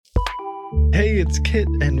Hey, it's Kit,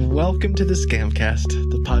 and welcome to the Scamcast,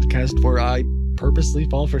 the podcast where I purposely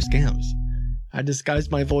fall for scams. I disguise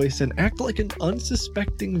my voice and act like an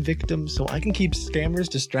unsuspecting victim so I can keep scammers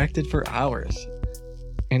distracted for hours.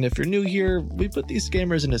 And if you're new here, we put these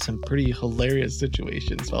scammers into some pretty hilarious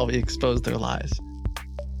situations while we expose their lies.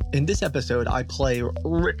 In this episode, I play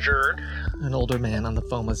Richard, an older man on the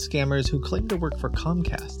phone with scammers who claim to work for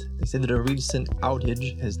Comcast. They say that a recent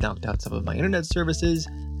outage has knocked out some of my internet services,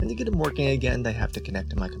 and to get them working again, they have to connect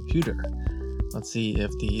to my computer. Let's see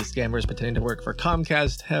if the scammers pretending to work for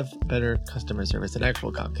Comcast have better customer service than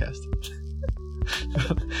actual Comcast.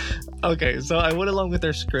 Okay, so I went along with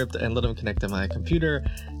their script and let them connect to my computer,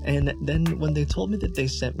 and then when they told me that they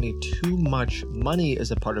sent me too much money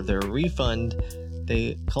as a part of their refund,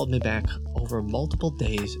 they called me back over multiple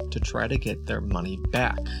days to try to get their money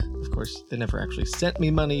back. Of course, they never actually sent me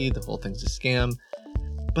money, the whole thing's a scam.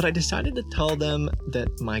 But I decided to tell them that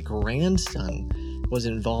my grandson was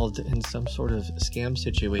involved in some sort of scam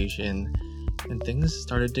situation, and things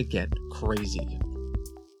started to get crazy.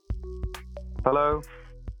 Hello?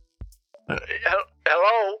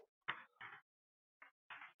 Hello?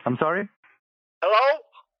 I'm sorry? Hello?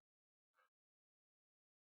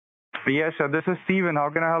 Yes, sir. This is Steven. How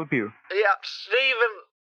can I help you? Yeah, Steven,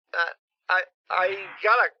 I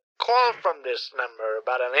got a call from this number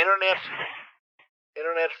about an internet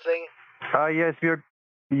thing.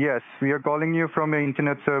 Yes, we are calling you from your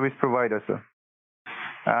internet service provider, sir.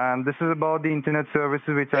 And this is about the internet services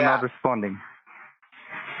which are not responding.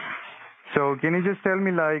 So can you just tell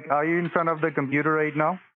me, are you in front of the computer right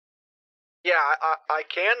now? Yeah, I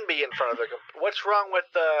can be in front of the computer. What's wrong with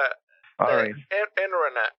the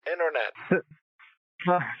internet?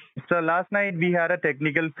 So last night we had a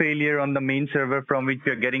technical failure on the main server from which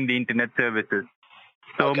we are getting the internet services.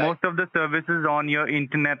 So most of the services on your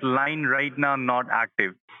internet line right now are not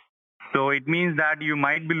active. So it means that you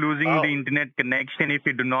might be losing the internet connection if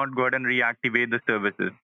you do not go ahead and reactivate the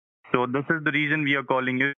services. So this is the reason we are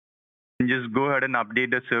calling you. Just go ahead and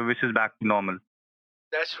update the services back to normal.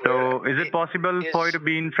 That's so is it possible for you to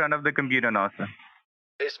be in front of the computer now, sir?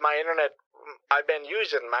 Is my internet... I've been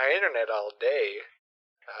using my internet all day.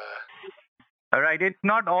 All right, it's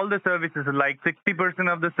not all the services. Like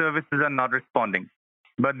 60% of the services are not responding.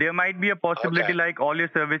 But there might be a possibility like all your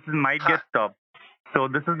services might get stopped. So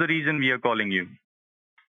this is the reason we are calling you.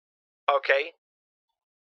 Okay.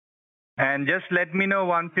 And just let me know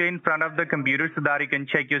once you're in front of the computer so that you can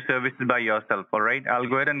check your services by yourself, all right? I'll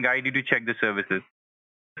go ahead and guide you to check the services.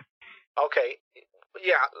 Okay.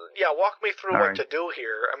 Yeah, walk me through what to do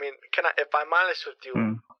here. I mean, if I'm honest with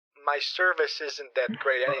you, my service isn't that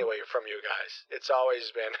great anyway from you guys. It's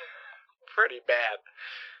always been pretty bad.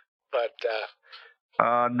 But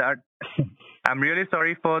I'm really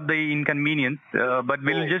sorry for the inconvenience, but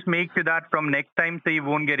we'll just make sure that from next time so you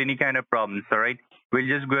won't get any kind of problems, all right? We'll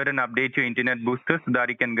just go ahead and update your internet booster so that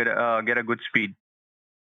you can get a good speed,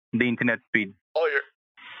 the internet speed. Oh,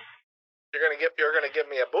 you're gonna give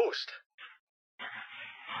me a boost.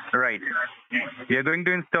 Right. We are going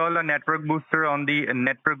to install a network booster on the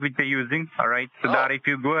network which you're using, all right? So that if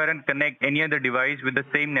you go ahead and connect any other device with the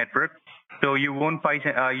same network, so you won't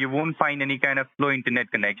find any kind of slow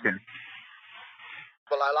internet connection.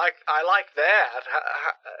 Well, I like that.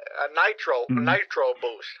 A nitro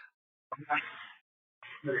boost.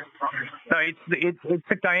 So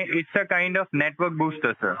it's a kind of network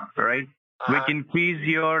booster, sir, right? Which increase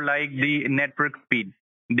your the network speed,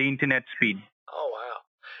 the internet speed. Oh wow!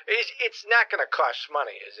 It's not going to cost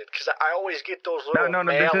money, is it? Because I always get those little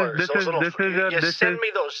mailers. You send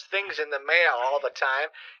me those things in the mail all the time,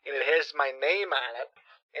 and it has my name on it,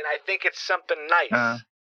 and I think it's something nice.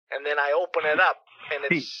 And then I open it up, and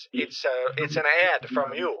it's an ad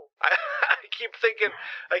from you. I keep thinking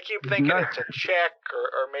it's a check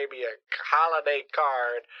or maybe a holiday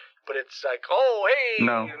card, but it's like, oh hey,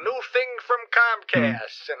 new thing from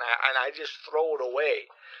Comcast, and I just throw it away.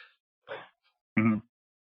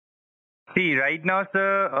 See, right now,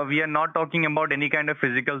 sir, we are not talking about any kind of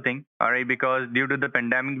physical thing, all right? Because due to the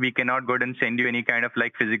pandemic, we cannot go and send you any kind of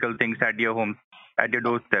physical things at your home, at your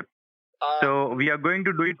doorstep. So we are going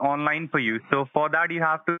to do it online for you. So for that, you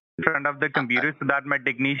have to be in front of the computer so that my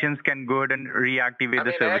technicians can go ahead and reactivate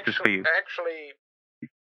the services for you. Actually,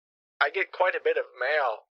 I get quite a bit of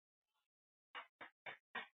mail.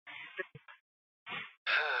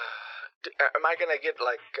 Am I going to get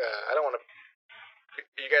I don't want to...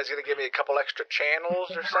 You guys going to give me a couple extra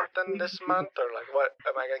channels or something this month? Or what?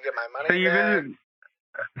 Am I going to get my money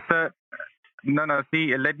back? No.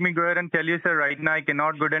 See, let me go ahead and tell you, sir. Right now, I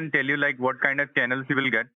cannot go ahead and tell you like what kind of channels you will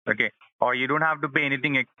get. Okay, or you don't have to pay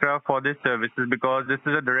anything extra for this services because this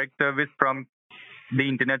is a direct service from the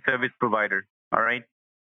internet service provider. All right.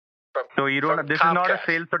 So you don't. This is not a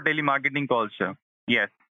sales or telemarketing call, sir. Yes.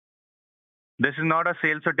 This is not a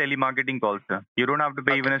sales or telemarketing call, sir. You don't have to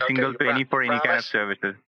pay even a single penny for any kind of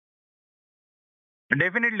services.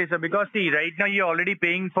 Definitely, sir. Because see, right now you're already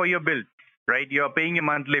paying for your bills, right? You're paying your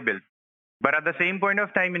monthly bills. But at the same point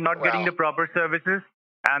of time, you're not getting the proper services.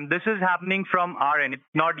 And this is happening from our end. It's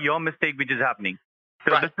not your mistake which is happening.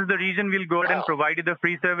 So this is the reason we'll go ahead and provide you the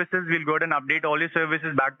free services. We'll go ahead and update all your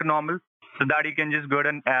services back to normal so that you can just go ahead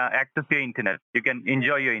and access your internet. You can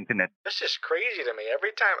enjoy your internet. This is crazy to me. Every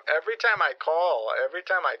time I call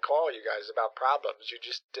you guys about problems, you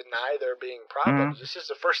just deny there being problems. This is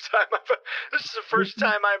the first time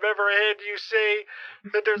I've ever had you say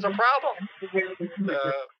that there's a problem.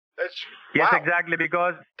 Yes, exactly.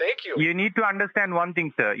 Because thank you. You need to understand one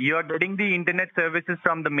thing, sir. You are getting the internet services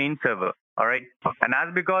from the main server. All right. And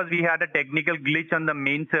as because we had a technical glitch on the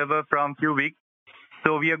main server from few weeks,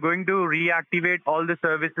 so we are going to reactivate all the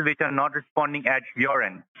services which are not responding at your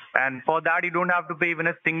end. And for that, you don't have to pay even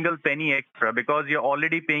a single penny extra because you're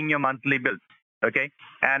already paying your monthly bills. Okay.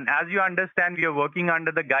 And as you understand, we are working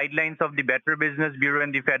under the guidelines of the Better Business Bureau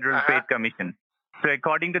and the Federal Trade Commission. So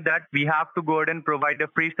according to that, we have to go ahead and provide a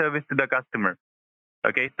free service to the customer.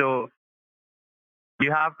 Okay, so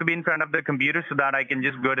you have to be in front of the computer so that I can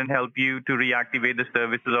just go ahead and help you to reactivate the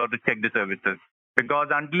services or to check the services.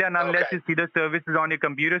 Because until and unless you see the services on your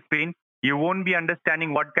computer screen, you won't be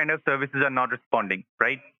understanding what kind of services are not responding,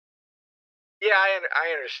 right? Yeah,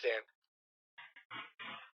 I understand.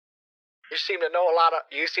 You seem to know a lot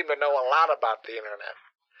about the internet.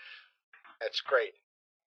 That's great.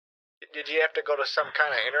 Did you have to go to some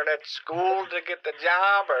kind of internet school to get the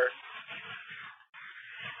job, or?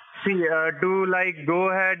 See, to go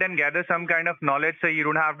ahead and gather some kind of knowledge, so you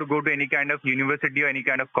don't have to go to any kind of university or any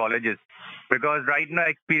kind of colleges, because right now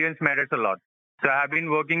experience matters a lot. So I have been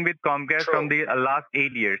working with Comcast from the last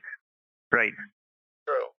 8 years, right?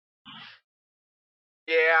 True.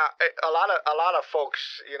 Yeah, a lot of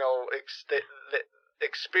folks, the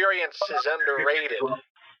experience is underrated.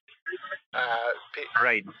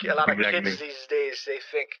 Right. A lot of kids these days, they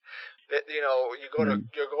think that you go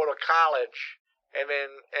to college and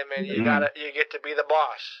then you get to be the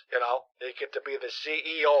boss. You get to be the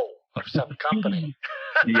CEO of some company.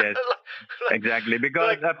 Yes, exactly.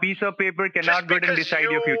 Because a piece of paper cannot go and decide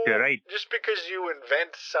your future, right? Just because you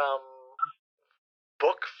invent some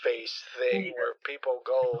book face thing where people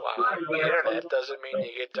go on the internet doesn't mean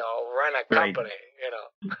you get to run a company.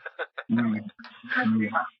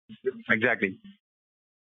 Exactly.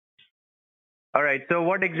 All right. So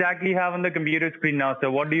what exactly you have on the computer screen now? So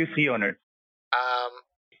what do you see on it?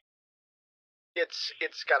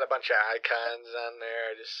 It's got a bunch of icons on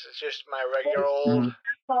there. It's just my regular old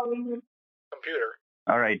computer.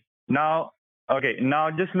 All right. Now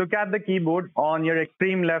just look at the keyboard on your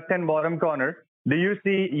extreme left and bottom corner. Do you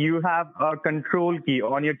see you have a control key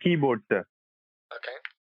on your keyboard, sir? Okay.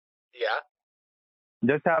 Yeah.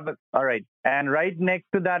 Just have it. All right. And right next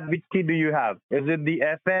to that, which key do you have? Is it the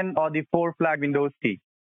FN or the 4-flag Windows key?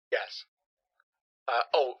 Yes.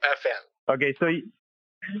 FN. Okay, so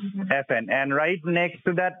FN. And right next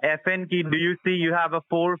to that FN key, do you see you have a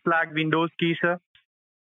 4-flag Windows key, sir?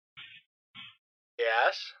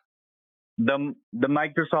 Yes. The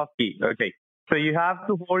Microsoft key. Okay. So you have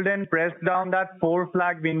to hold and press down that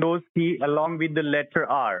 4-flag Windows key along with the letter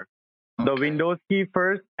R. The Windows key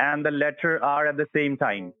first and the letter R at the same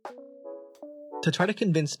time. To try to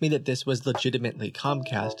convince me that this was legitimately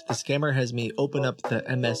Comcast, the scammer has me open up the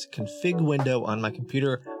MS config window on my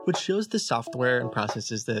computer, which shows the software and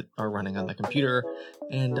processes that are running on the computer.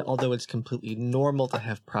 And although it's completely normal to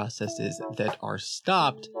have processes that are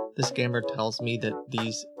stopped, the scammer tells me that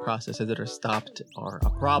these processes that are stopped are a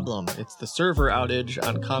problem. It's the server outage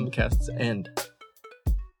on Comcast's end.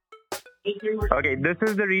 Okay, this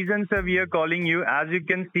is the reason, sir, we are calling you. As you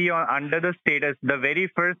can see under the status, the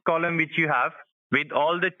very first column which you have with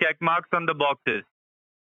all the check marks on the boxes.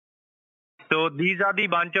 So these are the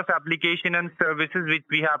bunch of application and services which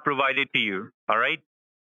we have provided to you. All right.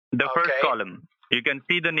 The first column, you can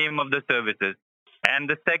see the name of the services. And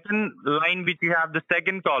the second line which you have, the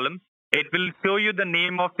second column, it will show you the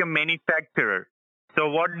name of your manufacturer. So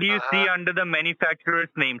what do you see under the manufacturer's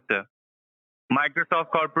name, sir?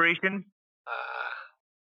 Microsoft Corporation?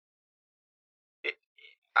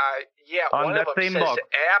 Yeah, on one that of them same says box.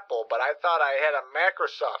 Apple, but I thought I had a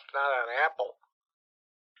Microsoft, not an Apple.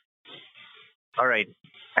 All right.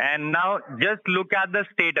 And now just look at the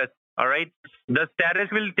status. All right. The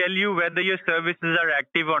status will tell you whether your services are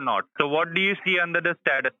active or not. So what do you see under the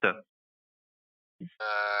status, sir?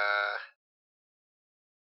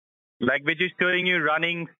 Like which is showing you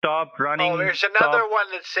running, stop, running. Oh, there's another one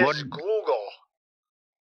that says Google.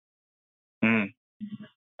 Hmm.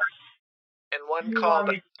 And one called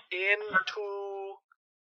Intuit.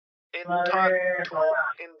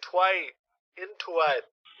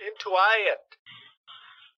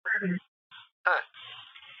 Huh.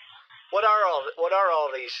 What are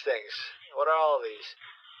all these things? What are all these?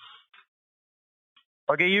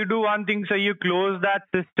 Okay, you do one thing, so you close that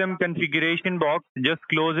system configuration box. Just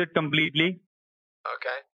close it completely.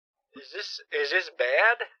 Okay. Is this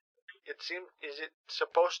bad? Is it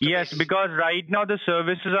supposed to be? Yes, because right now the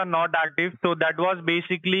services are not active. So that was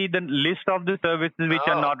basically the list of the services which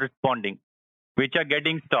are not responding, which are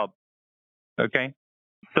getting stopped. Okay.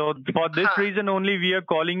 So for this reason only we are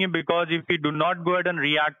calling you, because if we do not go ahead and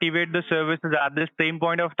reactivate the services at this same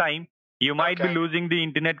point of time, you might be losing the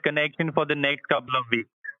internet connection for the next couple of weeks.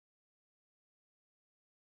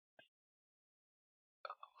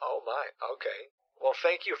 Oh my, okay. Well,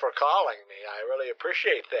 thank you for calling me. I really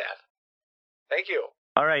appreciate that. Thank you.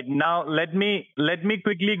 All right, now let me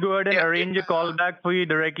quickly go ahead and arrange a call back for you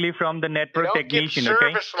directly from the network technician. You don't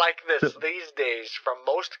get service like this these days from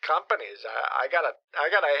most companies. I gotta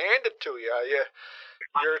hand it to you.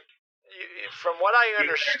 You're from what I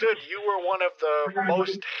understood, you were one of the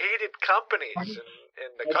most hated companies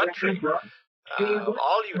in the country.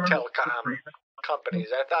 All you telecom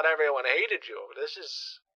companies. I thought everyone hated you. This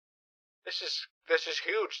is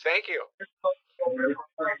huge. Thank you.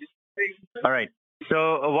 All right.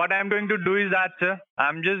 So what I'm going to do is that, sir,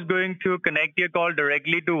 I'm just going to connect your call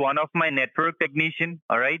directly to one of my network technician.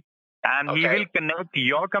 All right. And he will connect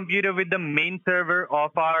your computer with the main server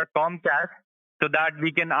of our Comcast so that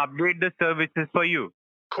we can upgrade the services for you.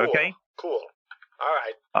 Cool. Okay. Cool. All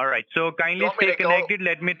right. All right. So kindly stay connected.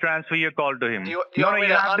 Let me transfer your call to him. You want me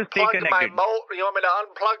to unplug my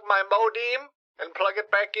modem and plug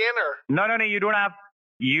it back in, or? No.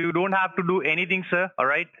 You don't have to do anything, sir. All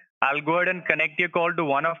right. I'll go ahead and connect your call to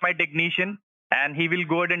one of my technicians, and he will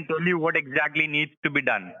go ahead and tell you what exactly needs to be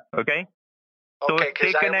done. Okay? Okay,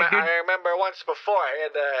 because I remember once before I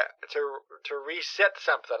had to reset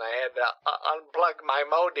something. I had to unplug my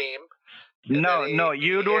modem. No,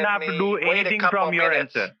 you don't have to do anything from your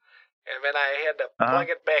end, sir. And then I had to plug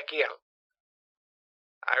it back in.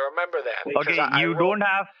 I remember that. Okay, you don't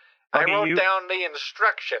have... I wrote down the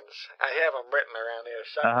instructions. I have them written around here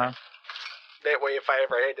somewhere. That way, if I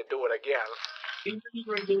ever had to do it again.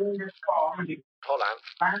 Hold on.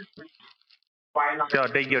 Sure,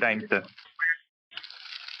 take your time, sir.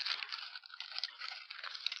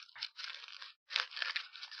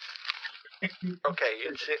 Okay,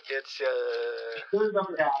 it's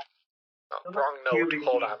wrong note.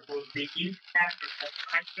 Hold on.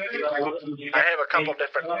 I have a couple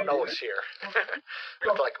different notes here.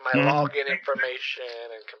 With like my login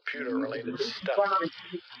information and computer-related stuff.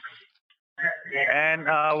 And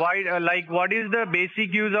what is the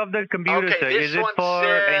basic use of the computer, sir? Is it for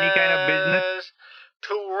any kind of business?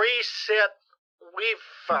 To reset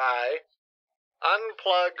Wi-Fi,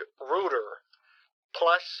 unplug router,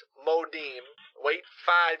 plus modem, wait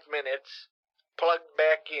 5 minutes, plug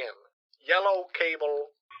back in. Yellow cable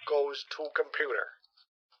goes to computer.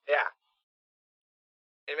 Yeah.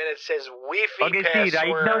 And then it says Wi-Fi password. See,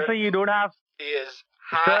 right now, sir, you don't have...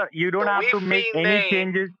 Sir, you don't have to make any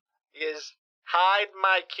changes. Is hide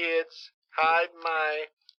my kids, hide my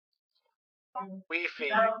Wi-Fi,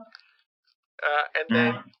 and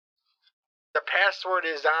then the password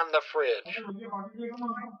is on the fridge.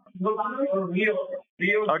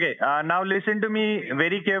 Okay, now listen to me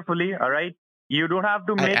very carefully, all right? You don't have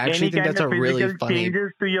to make any kind of physical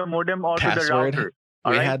changes to your modem or to the router.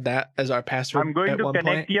 We had that as our password. I'm going to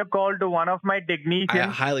connect your call to one of my technicians. I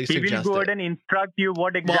highly suggest he will go ahead and instruct you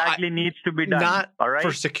what exactly needs to be done. Not all right?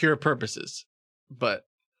 for secure purposes, but...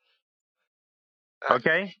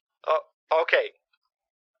 Okay. Okay.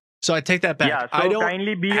 So I take that back. Yeah, so I don't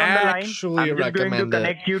kindly be on the line. I'm just going to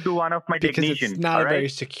connect you to one of my technicians. Because it's not a very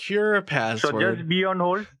secure password. So just be on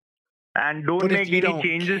hold and don't make any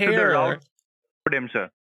changes to the router, sir.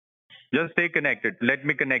 Just stay connected. Let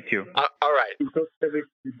me connect you. All right.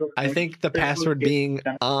 I think the password being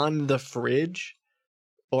on the fridge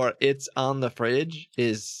or it's on the fridge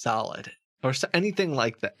is solid, or anything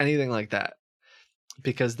like that. Anything like that,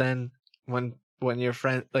 because then when your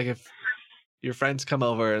friend, like if your friends come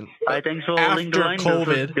over and thanks for after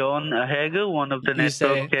COVID, John Hager, one of the you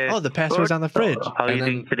say, "Oh, the password's on the fridge," and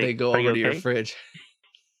then they go over to your fridge.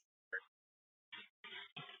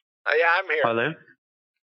 Yeah, I'm here. Hello.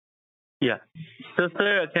 Yeah. So,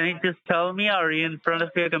 sir, can you just tell me, are you in front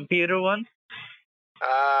of your computer once?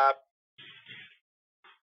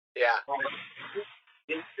 Yeah.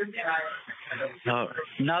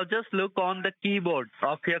 Now just look on the keyboard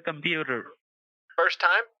of your computer. First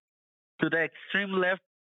time? To the extreme left.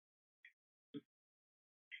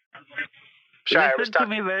 Sorry, Listen to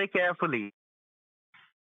me very carefully.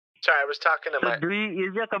 Sorry, I was talking to my...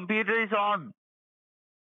 Is your computer is on?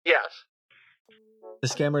 Yes. The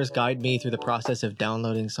scammers guide me through the process of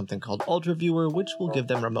downloading something called UltraViewer, which will give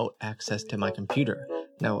them remote access to my computer.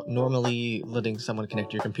 Now, normally letting someone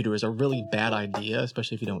connect to your computer is a really bad idea,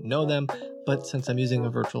 especially if you don't know them, but since I'm using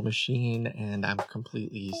a virtual machine and I'm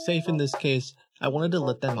completely safe in this case, I wanted to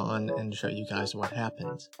let them on and show you guys what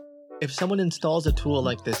happens. If someone installs a tool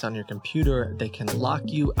like this on your computer, they can lock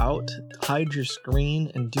you out, hide your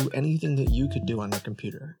screen, and do anything that you could do on your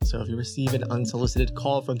computer. So if you receive an unsolicited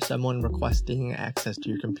call from someone requesting access to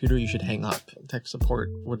your computer, you should hang up. Tech support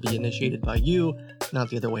would be initiated by you, not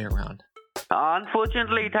the other way around.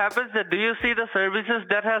 Unfortunately, it happens that do you see the services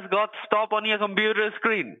that has got stop on your computer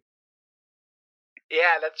screen?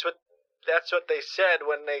 Yeah, that's what they said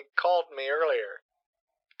when they called me earlier.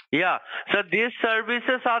 Yeah, so these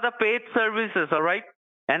services are the paid services, all right?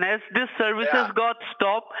 And as these services got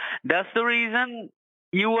stopped, that's the reason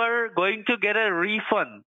you are going to get a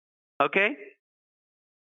refund, okay?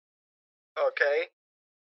 Okay.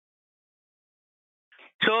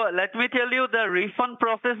 So let me tell you, the refund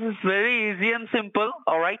process is very easy and simple,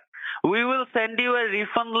 all right? We will send you a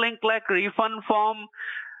refund link like refund form.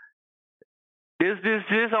 This,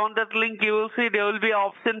 on that link you will see there will be an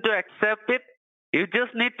option to accept it. You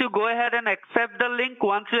just need to go ahead and accept the link.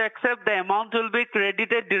 Once you accept, the amount will be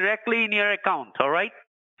credited directly in your account, all right?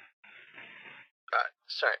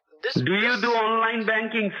 Sorry. Do you do online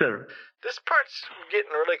banking, sir? This part's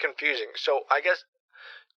getting really confusing. So I guess,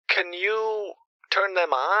 can you turn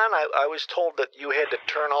them on? I was told that you had to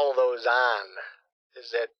turn all those on.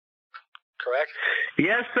 Is that correct?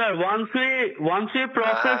 Yes, sir. Once we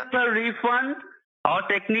process the refund, our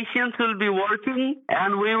technicians will be working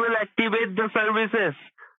and we will activate the services.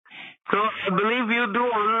 So I believe you do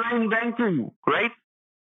online banking, right?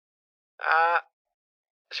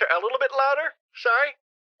 Sir, a little bit louder? Sorry?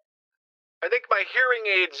 I think my hearing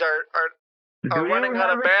aids are running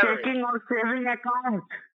out of battery. Do you have a checking or saving account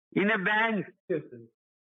in a bank?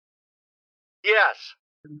 Yes.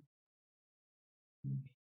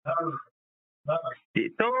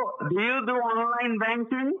 So, do you do online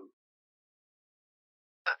banking?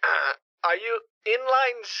 Are you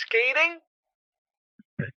inline skating?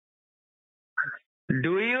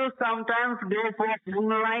 Do you sometimes go for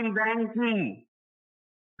online banking?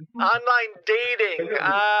 Online dating?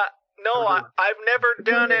 No, I've never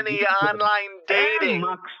done any online dating.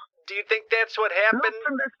 Do you think that's what happened?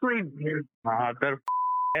 Look on the screen. Mother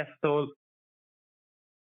asshole.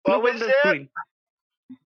 What was that? Screen.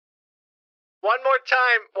 One more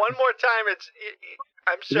time.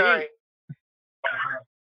 I'm sorry.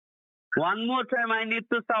 One more time, I need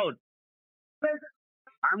to shout.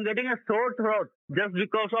 I'm getting a sore throat just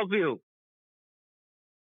because of you.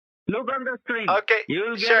 Look on the screen. Okay.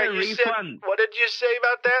 You'll get a refund. What did you say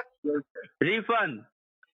about that? Refund.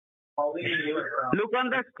 Look on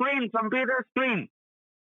the screen, computer screen.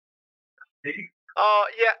 Oh,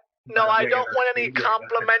 yeah. No, I don't want any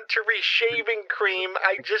complimentary shaving cream.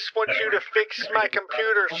 I just want you to fix my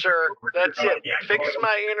computer, sir. That's it. Fix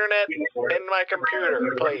my internet and my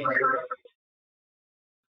computer, please.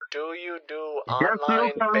 Do you do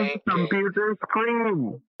online banking? Computer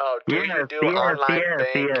screen. Oh, do you do online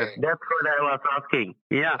banking? Yes, that's what I was asking.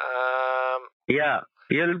 Yeah. Yeah.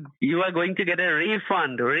 You are going to get a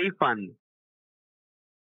refund.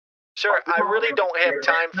 Sir, I really don't have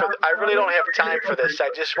time for this. I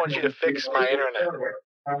just want you to fix my internet.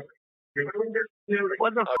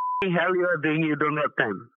 What the hell you are doing? You don't have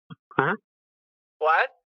time. Huh? What?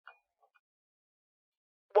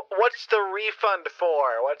 What's the refund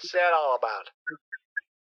for? What's that all about?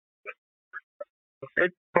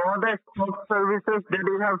 It's for the stock services that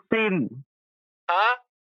you have seen. Huh?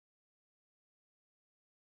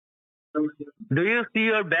 Do you see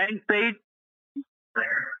your bank page?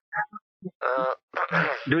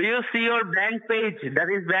 Do you see your bank page? That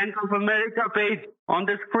is Bank of America page on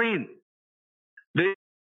the screen.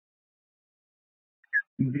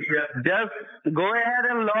 Just go ahead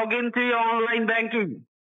and log into your online banking.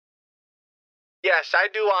 Yes, I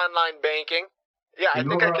do online banking. Yeah, I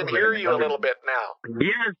think I can hear you a little bit now.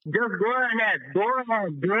 Yes, just go ahead. Go ahead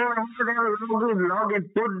and log in.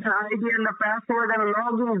 Put the ID and the password and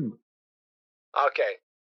log in. Okay.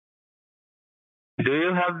 Do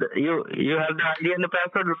you have you have the ID and the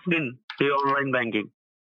password? Log in. your online banking.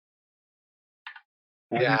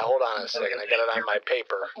 Yeah, hold on a second. I got it on my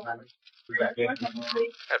paper.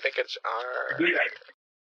 I think it's R.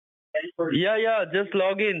 Yeah. Just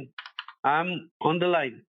log in. I'm on the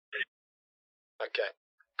line. Okay.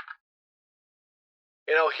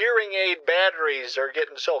 You know, hearing aid batteries are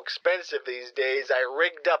getting so expensive these days. I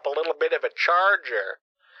rigged up a little bit of a charger.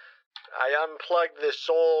 I unplugged this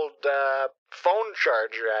old phone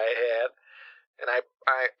charger I had, and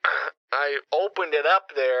I opened it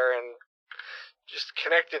up there and just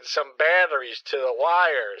connected some batteries to the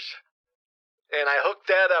wires. And I hooked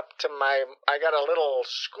that up to I got a little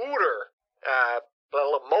scooter, a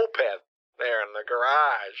little moped there in the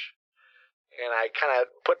garage. And I kind of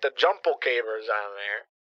put the jumbo cables on there.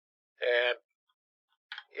 And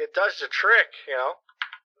it does the trick, you know?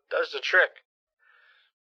 It does the trick.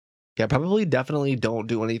 Yeah, definitely don't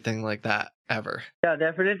do anything like that ever. Yeah,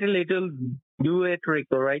 definitely it will do a trick,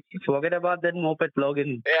 all right? Forget about that moped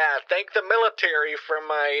login. Yeah, thank the military for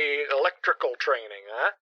my electrical training,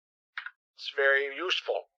 huh? It's very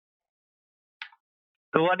useful.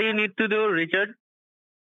 So what do you need to do, Richard?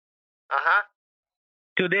 Uh-huh.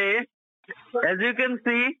 Today, as you can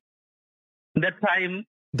see, the time...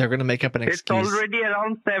 They're going to make up an excuse. It's already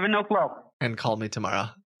around 7 o'clock. And call me tomorrow.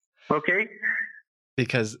 Okay.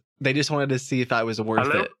 Because they just wanted to see if I was worth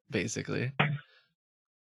Hello? it, basically.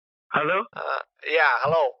 Hello? Yeah,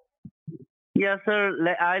 hello. Yes,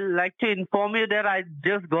 sir. I'd like to inform you that I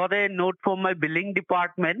just got a note from my billing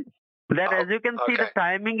department that as you can see, the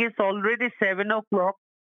timing is already 7 o'clock.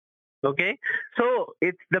 Okay. So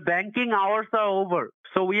it's the banking hours are over.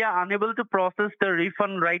 So we are unable to process the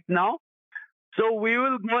refund right now. So we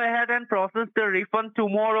will go ahead and process the refund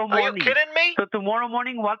tomorrow morning. Are you kidding me? So tomorrow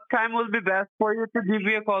morning, what time will be best for you to give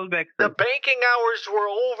you a call back, sir? The banking hours were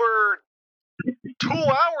over 2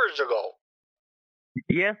 hours ago.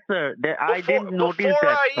 Yes, sir. I didn't notice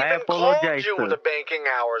that. I apologize, called you, sir. The banking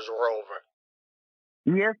hours were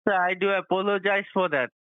over. Yes, sir. I do apologize for that.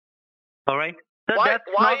 All right. So that's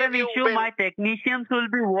not an issue. My technicians will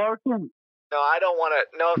be working. No, I don't want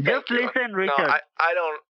to. No, thank you. Just listen, Richard. No, I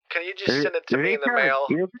don't. Can you just send it to me in the mail,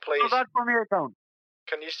 you please? Log out from your account.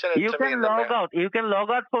 Can you send it to me in the mail? You can log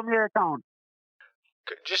out from your account.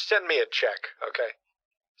 Just send me a check, okay?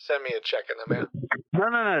 Send me a check in the mail.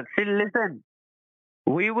 No. See, listen.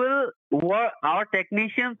 We will work. Our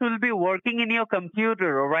technicians will be working in your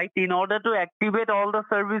computer, all right, in order to activate all the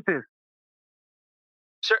services.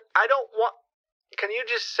 Sir, I don't want. Can you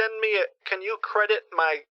just send me Can you credit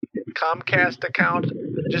my Comcast account?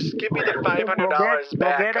 Just give me the $500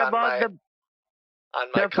 back on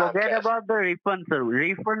my Comcast. Forget about the refund, sir.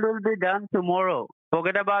 Refund will be done tomorrow.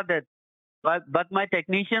 Forget about that. But my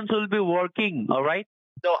technicians will be working, all right?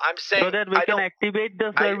 No, I'm saying so that we can activate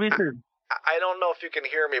the services. I don't know if you can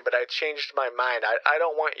hear me, but I changed my mind. I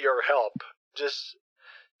don't want your help. Just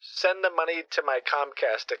send the money to my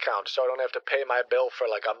Comcast account so I don't have to pay my bill for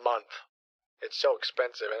like a month. It's so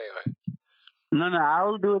expensive anyway. No, I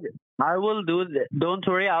will do it. I will do it. Don't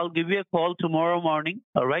worry. I'll give you a call tomorrow morning.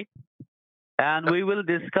 All right? And we will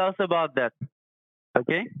discuss about that.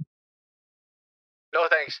 Okay? No,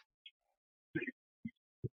 thanks.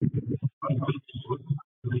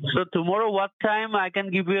 So tomorrow, what time I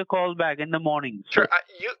can give you a call back in the morning? Sure.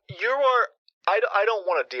 You are. I don't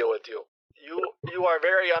want to deal with you. You are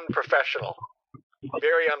very unprofessional.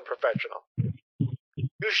 Very unprofessional.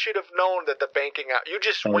 You should have known that the banking out. You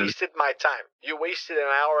just wasted my time. You wasted an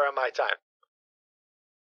hour of my time.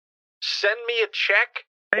 Send me a check.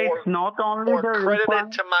 It's not only the credit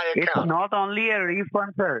refund. It to my account. It's not only a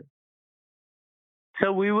refund, sir.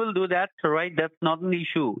 So we will do that, right? That's not an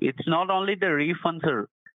issue. It's not only the refund, sir.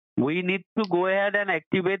 We need to go ahead and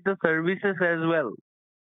activate the services as well.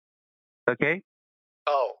 Okay?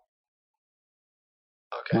 Oh.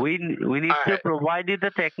 Okay. We need to provide you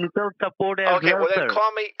the technical support as well, okay, well then sir.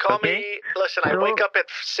 Call me. Listen, I wake up at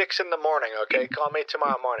 6 in the morning, okay? Call me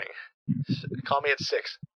tomorrow morning. Call me at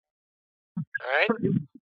 6. All right?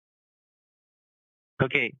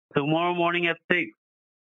 Okay, tomorrow morning at 6.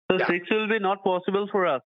 So 6 will be not possible for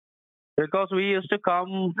us because we used to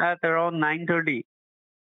come at around 9:30.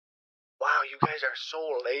 Wow, you guys are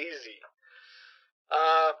so lazy.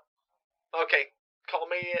 Okay. Call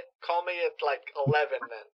me at like 11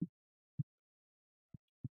 then.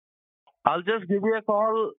 I'll just give you a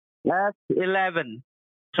call at 11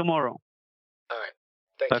 tomorrow. All right.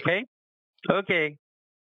 Thank you. Okay.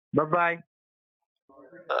 Bye-bye.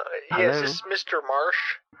 Is this Mr.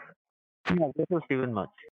 Marsh? No, this is Steven Marsh.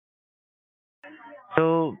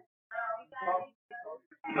 So,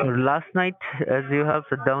 last night, as you have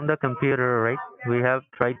shut down the computer, right, we have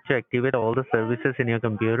tried to activate all the services in your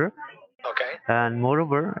computer. Okay. And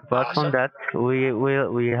moreover, apart from that, we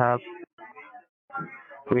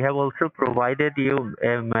have also provided you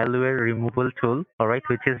a malware removal tool, all right,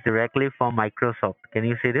 which is directly from Microsoft. Can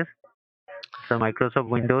you see this? So Microsoft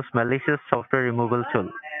Windows malicious software removal tool.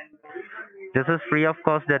 This is free of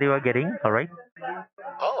cost that you are getting, all right?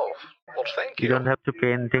 Oh, well, thank you. You don't have to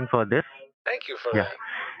pay anything for this. Thank you for that.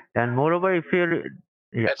 And moreover, if you're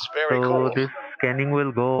That's very cool. So this scanning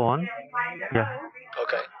will go on. Yeah.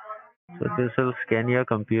 Okay. So this will scan your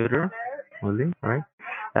computer only, right?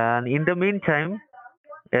 And in the meantime,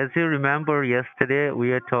 as you remember yesterday, we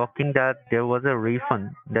were talking that there was a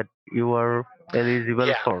refund that you were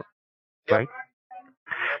eligible for, right?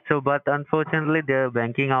 So, but unfortunately, the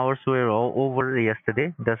banking hours were all over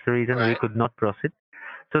yesterday. That's the reason we could not proceed.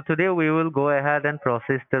 So today we will go ahead and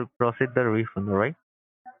proceed the refund, all right?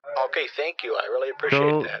 Okay, thank you. I really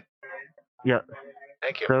appreciate that. Yeah.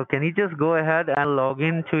 Thank you. So can you just go ahead and log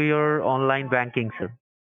into your online banking, sir?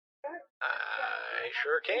 I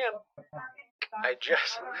sure can. I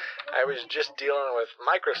was just dealing with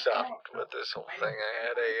Microsoft with this whole thing.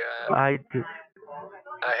 I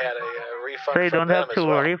had a refund. So you don't have to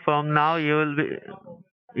worry. Well. From now you will be.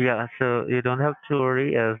 Yeah. So you don't have to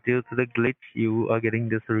worry, as due to the glitch, you are getting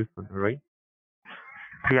this refund, right?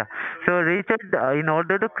 Yeah. So Richard, in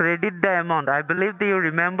order to credit the amount, I believe do you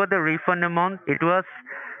remember the refund amount? Do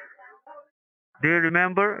you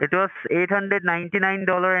remember? It was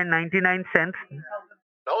 $899.99.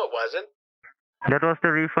 No, it wasn't. That was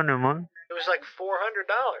the refund amount. It was like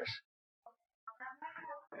 $400.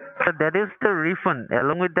 So that is the refund.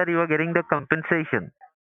 Along with that, you are getting the compensation.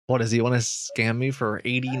 What does he want to scam me for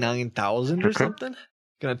 89,000 or something?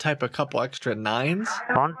 Gonna type a couple extra nines?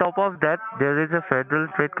 On top of that, there is a Federal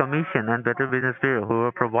Trade Commission and Better Business Bureau who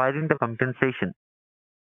are providing the compensation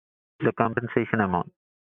amount.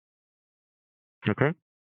 Okay?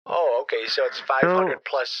 Oh, okay. So it's 500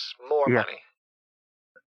 plus more money.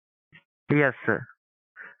 Yes, sir.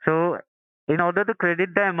 So, in order to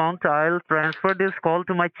credit the amount, I'll transfer this call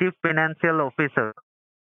to my Chief Financial Officer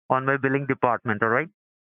on my billing department, all right?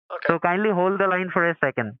 Okay. So, kindly hold the line for a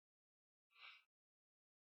second.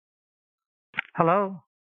 Hello.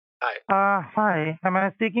 Hi. Hi. Am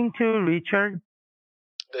I speaking to Richard?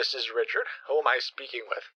 This is Richard. Who am I speaking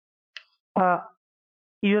with?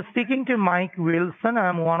 You're speaking to Mike Wilson.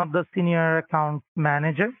 I'm one of the senior account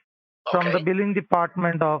managers from the billing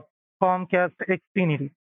department of Comcast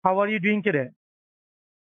Xfinity. How are you doing today?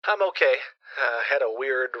 I'm okay. Had a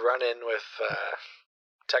weird run-in with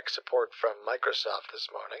tech support from Microsoft this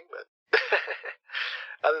morning, but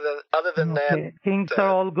other than that, things are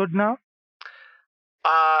all good now.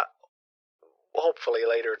 Hopefully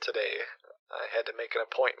later today. I had to make an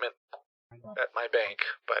appointment at my bank,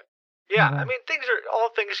 but yeah, I mean all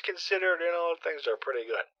things considered, things are pretty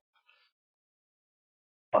good.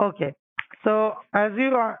 Okay. So as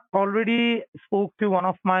you already spoke to one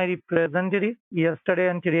of my representatives yesterday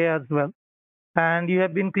and today as well, and you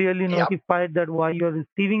have been clearly notified that why you are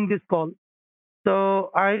receiving this call.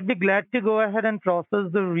 So I'd be glad to go ahead and process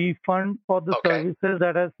the refund for the services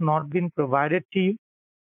that has not been provided to you.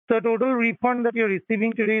 So total refund that you're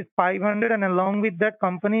receiving today is $500, and along with that,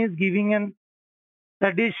 company is giving an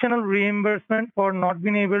additional reimbursement for not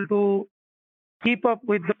being able to keep up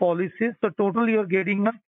with the policies. So total you're getting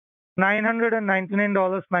a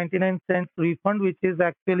 $999.99 refund, which is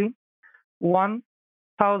actually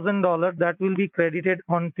 $1,000 that will be credited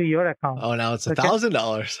onto your account. Oh, now it's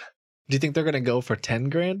 $1,000. Do you think they're gonna go for 10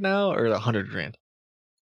 grand now or 100 grand?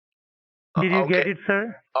 Did you get it,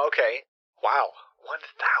 sir? Okay. Wow.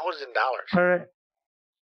 $1,000. All right.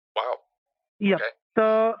 Wow. Yeah. Okay.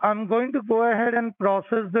 So I'm going to go ahead and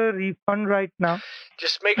process the refund right now.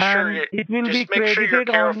 Just make sure you're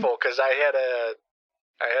careful, because I had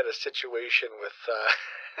a situation with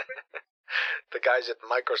the guys at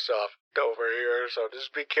Microsoft over here, so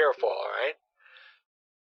just be careful, all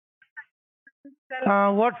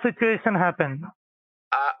right? What situation happened?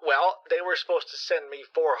 Well, they were supposed to send me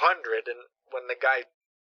 400, and when the guy,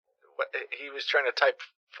 he was trying to type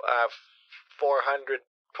 400.00,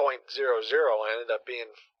 ended up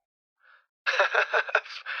being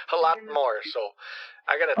a lot more. So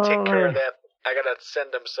I got to take care of that. I got to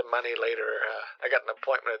send them some money later. I got an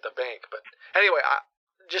appointment at the bank, but anyway,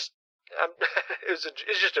 it's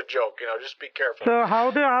just a joke, just be careful. So how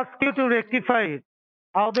they ask you to rectify it?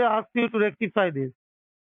 How they ask you to rectify this?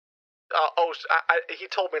 He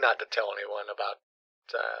told me not to tell anyone about.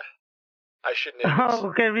 I shouldn't.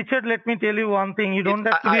 Okay, Richard. Let me tell you one thing. You don't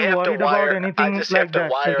have to be worried about anything like that. I just have to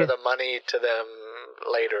wire the money to them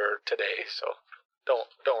later today, so don't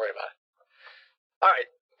worry about it. All right.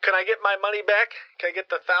 Can I get my money back? Can I get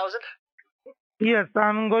the $1,000? Yes,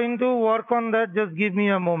 I'm going to work on that. Just give me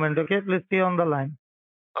a moment, okay? Please stay on the line.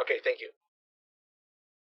 Okay, thank you.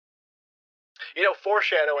 You know,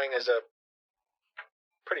 foreshadowing is a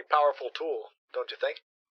pretty powerful tool, don't you think?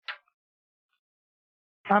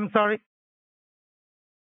 I'm sorry.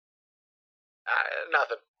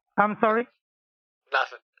 Nothing. I'm sorry.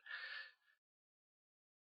 Nothing.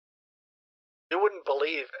 You wouldn't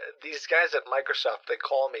believe these guys at Microsoft, they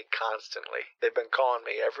call me constantly. They've been calling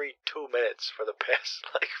me every 2 minutes for the past,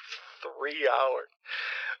 3 hours.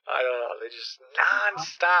 I don't know. They just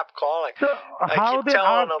non-stop calling. So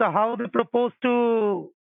how they propose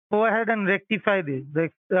to go ahead and rectify this, the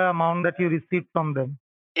extra amount that you received from them?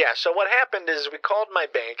 Yeah, so what happened is we called my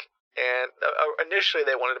bank, and initially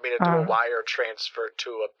they wanted me to do a wire transfer to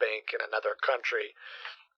a bank in another country.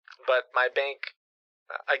 But my bank,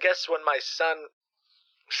 I guess when my son,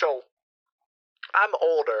 so I'm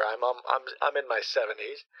older, I'm in my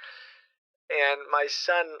 70s, and my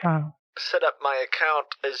son set up my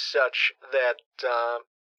account as such that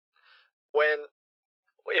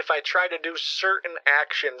if I try to do certain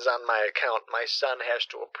actions on my account, my son has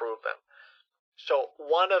to approve them. So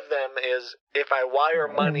one of them is if I wire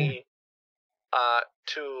money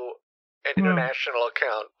to an international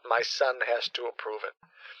account, my son has to approve it.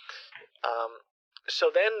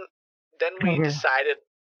 So then we decided,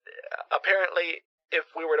 apparently, if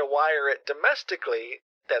we were to wire it domestically,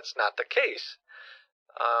 that's not the case.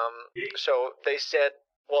 So they said,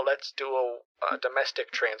 well, let's do a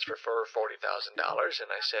domestic transfer for $40,000. And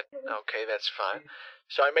I said, okay, that's fine.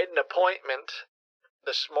 So I made an appointment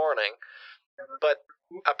this morning, but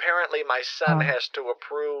apparently my son has to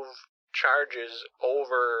approve charges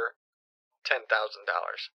over $10,000.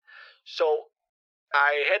 So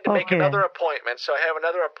I had to make another appointment. So I have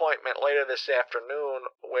another appointment later this afternoon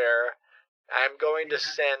where I'm going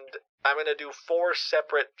to do 4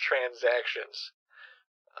 separate transactions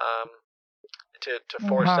to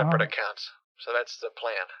 4 separate accounts. So that's the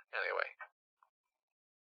plan anyway.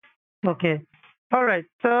 Okay. All right.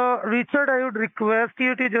 So, Richard, I would request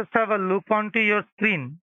you to just have a look onto your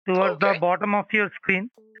screen, towards the bottom of your screen.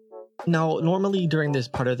 Now, normally during this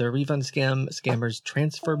part of the refund scam, scammers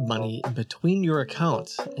transfer money in between your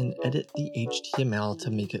accounts and edit the HTML to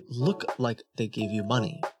make it look like they gave you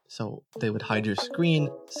money. So they would hide your screen,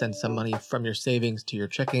 send some money from your savings to your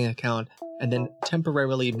checking account, and then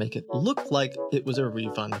temporarily make it look like it was a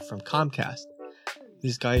refund from Comcast.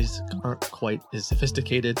 These guys aren't quite as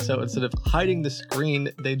sophisticated, so instead of hiding the screen,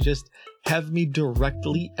 they just have me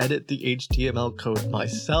directly edit the HTML code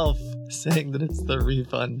myself, saying that it's the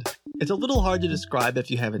refund. It's a little hard to describe if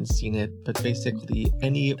you haven't seen it, but basically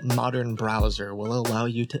any modern browser will allow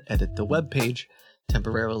you to edit the web page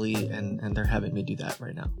temporarily, and they're having me do that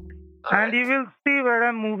right now. And you will see where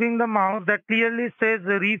I'm moving the mouse that clearly says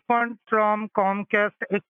refund from Comcast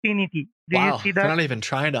Xfinity. Do you see that? They're not even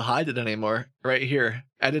trying to hide it anymore. Right here,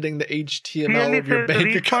 editing the HTML of your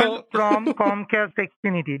bank account. From Comcast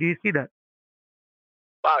Xfinity. Do you see that?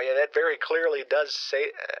 Wow, yeah, that very clearly does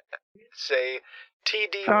say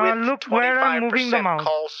TD with look where I'm moving the 25% mouse.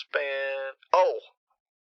 call span. Oh.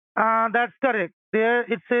 That's correct. There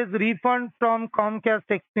it says refund from Comcast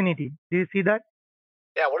Xfinity. Do you see that?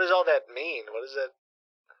 Yeah, what does all that mean? What is that?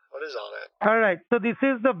 What is all that? All right. So this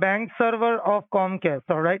is the bank server of Comcast.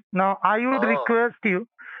 All right. Now I would request you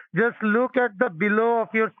just look at the below of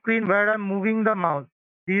your screen where I'm moving the mouse.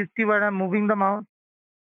 Do you see where I'm moving the mouse?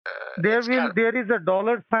 There is a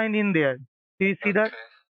dollar sign in there. Do you see that?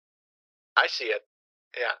 I see it.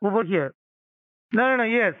 Yeah. Over here. No.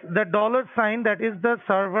 Yes, the dollar sign, that is the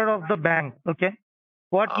server of the bank. Okay.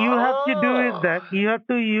 What you have to do is that you have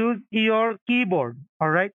to use your keyboard. All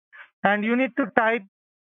right. And you need to type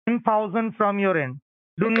 10,000 from your end.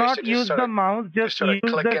 Do not use the mouse, just use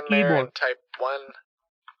the keyboard. And type 1.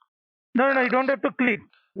 No, you don't have to click.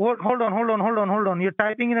 Hold on. You're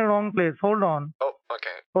typing in the wrong place. Hold on. Oh, okay.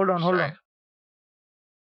 Hold on.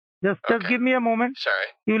 Just give me a moment. Sorry.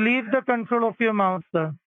 You leave the control of your mouse,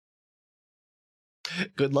 sir.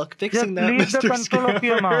 Good luck fixing that, leave Mr. the control Scammer. of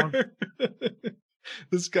your mouse.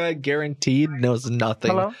 This guy guaranteed knows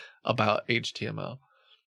nothing about HTML.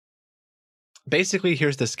 Basically,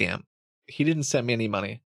 here's the scam. He didn't send me any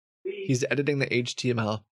money. He's editing the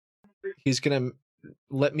HTML. He's going to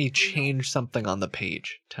let me change something on the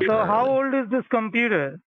page temporarily. So how old is this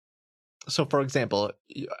computer? So, for example,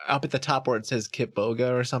 up at the top where it says Kip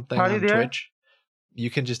Boga or something on Twitch,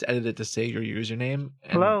 you can just edit it to say your username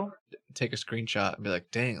and take a screenshot and be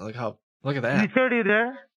like, dang, look at that. Richard, you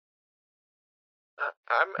there?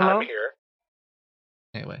 I'm here.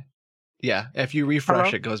 Anyway. Yeah, if you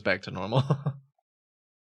refresh, it goes back to normal.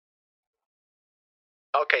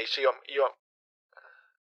 Okay, so you want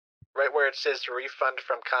Right where it says refund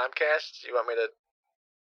from Comcast? You want me to...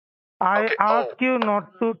 I ask you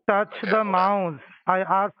not to touch the mouse. I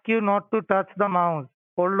ask you not to touch the mouse.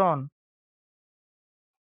 Hold on.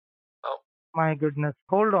 Oh. My goodness.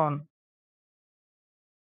 Hold on.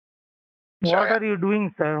 What are you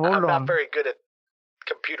doing, sir? Hold on. I'm not very good at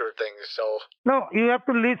computer things, so... No, you have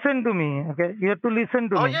to listen to me, okay? You have to listen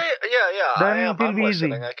to me. Oh, yeah. Then it will be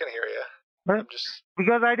listening. easy. I can hear you. Right?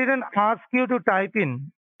 Because I didn't ask you to type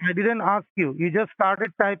in. I didn't ask you. You just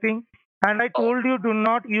started typing, and I told you do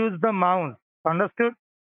not use the mouse. Understood?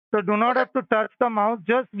 So do not have to touch the mouse.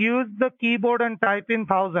 Just use the keyboard and type in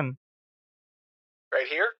 1,000. Right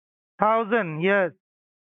here? 1,000, yes.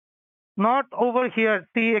 Not over here.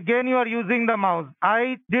 See, again you are using the mouse.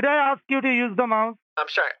 Did I ask you to use the mouse? I'm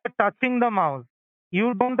sorry. Touching the mouse.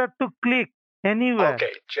 You don't have to click anywhere.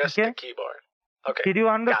 Okay, just the keyboard. Okay. Did you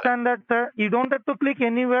understand that, sir? You don't have to click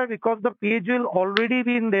anywhere because the page will already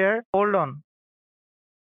be in there. Hold on.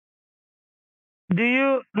 Do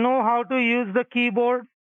you know how to use the keyboard?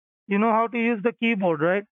 You know how to use the keyboard,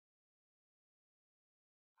 right?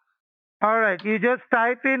 All right. You just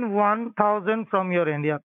type in 1,000 from your end.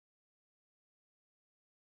 Yeah.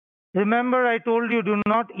 Remember, I told you do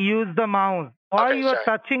not use the mouse. Why you are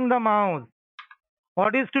touching the mouse?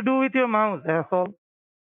 What is to do with your mouse, asshole?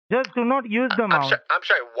 Just do not use the mouse. I'm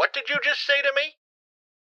sorry. What did you just say to me?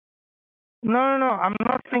 No. I'm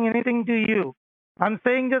not saying anything to you. I'm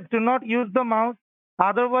saying just do not use the mouse.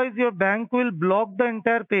 Otherwise, your bank will block the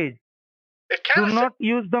entire page. Do not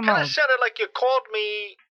use the mouse. It kind of sounded like you called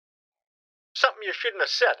me something you shouldn't have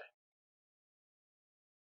said.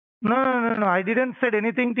 No. I didn't say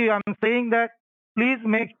anything to you. I'm saying that please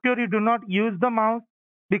make sure you do not use the mouse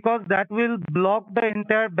because that will block the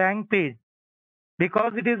entire bank page.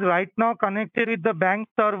 Because it is right now connected with the bank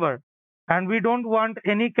server. And we don't want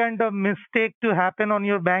any kind of mistake to happen on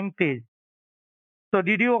your bank page. So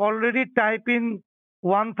did you already type in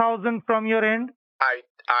 1,000 from your end? I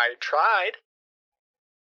tried.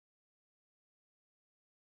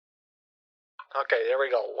 Okay, there we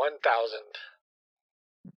go. 1,000.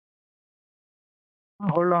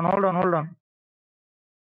 Hold on.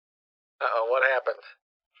 Uh-oh, what happened?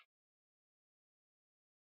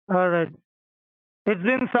 All right. It's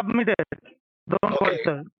been submitted. Don't worry,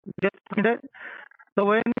 sir. Just submitted. So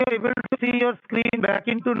when you're able to see your screen back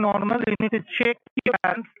into normal, you need to check your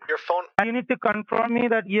balance. Your phone. And you need to confirm me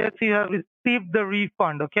that yes, you have received the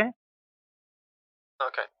refund, okay?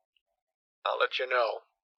 Okay. I'll let you know.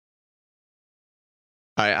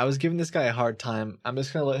 Alright, I was giving this guy a hard time. I'm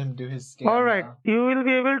just going to let him do his scan. Alright, you will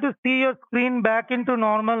be able to see your screen back into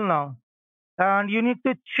normal now. And you need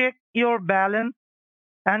to check your balance.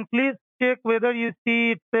 And please check whether you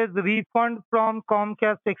see it says refund from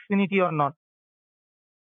Comcast Xfinity or not.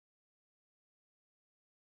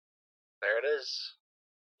 There it is.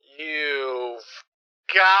 You've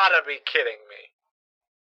gotta be kidding me.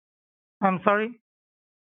 I'm sorry?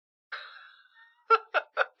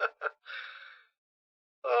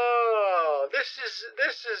 Oh, this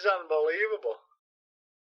is unbelievable.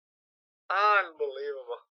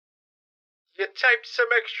 Unbelievable. You typed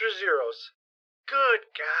some extra zeros. Good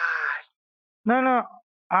God. No.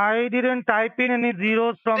 I didn't type in any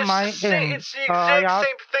zeros from my end. It's the exact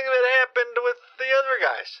same thing that happened with the other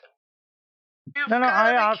guys. No,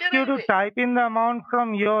 I asked you to type in the amount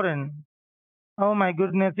from your end. Oh my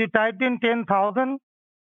goodness, you typed in 10,000?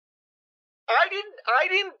 I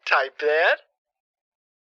didn't type that.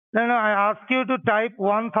 No, I asked you to type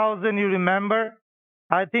 1,000, you remember?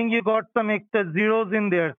 I think you got some extra zeros in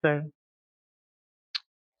there, sir.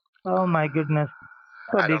 Oh my goodness.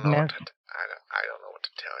 I don't know what to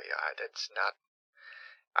tell you.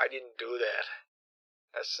 I didn't do that.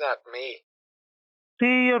 That's not me.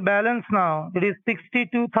 See your balance now. It is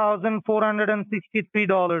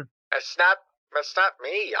 $62,463. That's not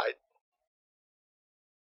me.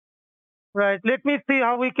 Right. Let me see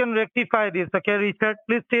how we can rectify this. Okay, Richard?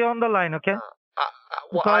 Please stay on the line, okay?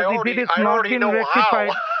 Well, I already know rectified,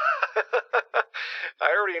 how.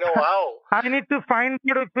 I already know how. I need to find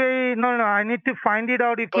it if I need to find it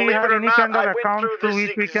out if we have any kind of account through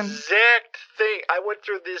which we can. Exact thing. I went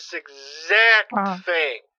through this exact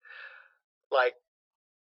thing like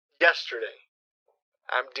yesterday.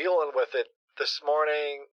 I'm dealing with it this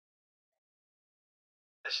morning.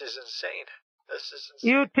 This is insane.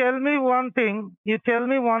 You tell me one thing,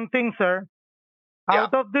 sir. Yeah.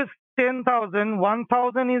 Out of this 10,000,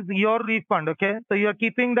 1,000 is your refund, okay? So you're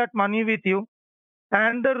keeping that money with you.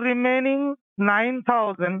 And the remaining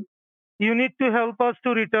 9,000, you need to help us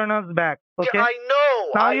to return us back, okay? Yeah, I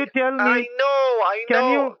know. Now you tell me. I know.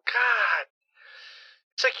 Can you? God.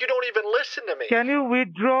 It's like you don't even listen to me. Can you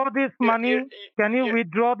withdraw this money? Can you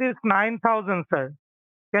withdraw this 9,000, sir?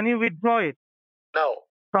 Can you withdraw it? No.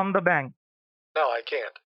 From the bank? No, I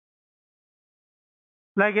can't.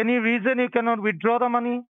 Like any reason you cannot withdraw the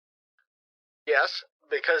money? Yes,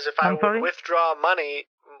 because if I would withdraw money,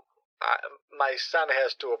 my son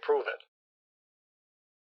has to approve it.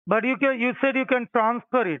 But you said you can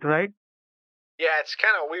transfer it, right? Yeah, it's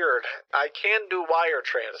kind of weird. I can do wire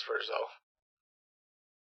transfers though.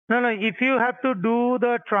 No. If you have to do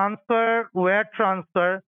the transfer, wire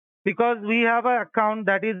transfer, because we have an account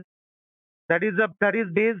that is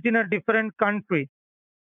based in a different country,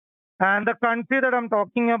 and the country that I'm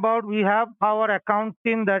talking about, we have our account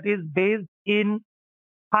team that is based in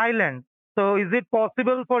Thailand. So, is it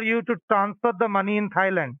possible for you to transfer the money in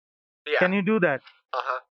Thailand? Yeah. Can you do that?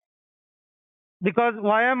 Uh-huh. Because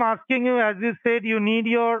why I'm asking you, as you said, you need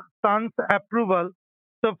your son's approval.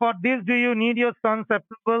 So for this, do you need your son's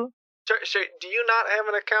approval? So do you not have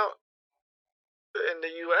an account in the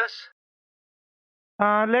U.S.?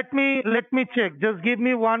 Let me check. Just give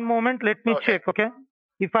me one moment. Let me check, okay?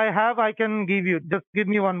 If I have, I can give you. Just give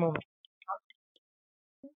me one moment.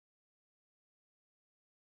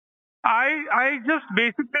 I just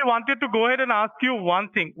basically wanted to go ahead and ask you one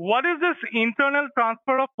thing. What is this internal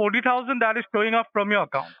transfer of 40,000 that is showing up from your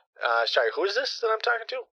account? Sorry, who is this that I'm talking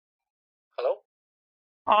to? Hello?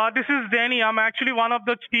 This is Danny. I'm actually one of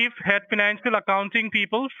the chief head financial accounting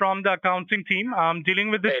people from the accounting team. I'm dealing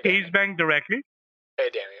with the Stage Bank directly. Hey,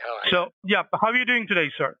 Danny. How are you? So, yeah, how are you doing today,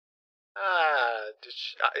 sir?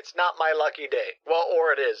 It's not my lucky day. Well,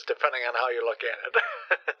 or it is, depending on how you look at it.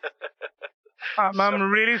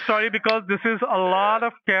 I'm really sorry because this is a lot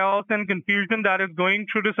of chaos and confusion that is going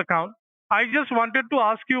through this account. I just wanted to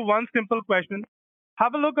ask you one simple question.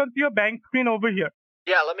 Have a look at your bank screen over here.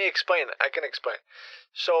 Yeah, let me explain. I can explain.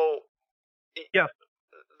 So, yes,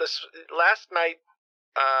 this last night,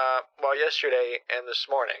 yesterday and this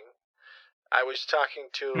morning, I was talking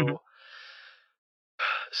to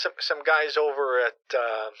some guys over at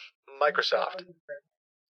Microsoft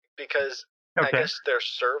because I guess their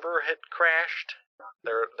server had crashed,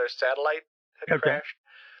 their satellite had crashed,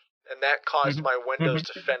 and that caused my Windows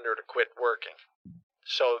Defender to quit working.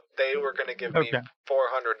 So they were going to give me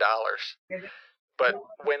 $400. But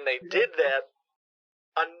when they did that,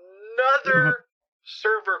 another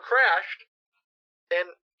server crashed, and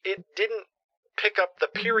it didn't pick up the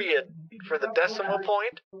period for the decimal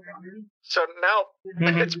point. So now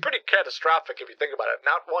it's pretty catastrophic if you think about it.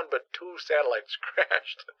 Not one, but two satellites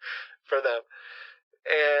crashed for them.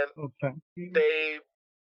 And they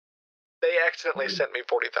accidentally sent me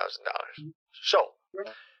 $40,000. So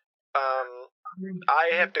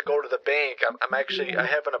I have to go to the bank. I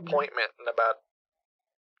have an appointment in about,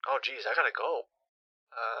 I gotta go.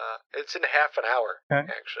 It's in half an hour,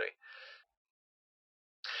 actually.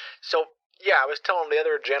 So, yeah, I was telling the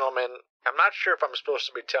other gentleman, I'm not sure if I'm supposed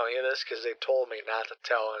to be telling you this because they told me not to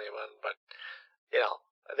tell anyone, but,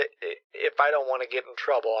 if I don't want to get in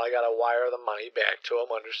trouble, I got to wire the money back to them,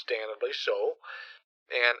 understandably so.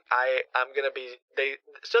 And I'm going to be, they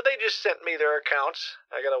just sent me their accounts.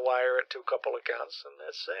 I got to wire it to a couple accounts, and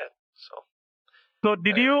that's it. So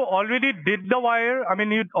did you already did the wire? I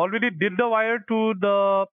mean, you already did the wire to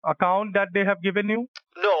the account that they have given you?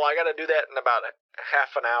 No, I got to do that in about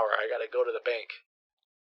half an hour. I got to go to the bank.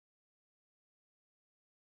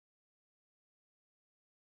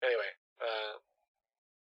 Anyway,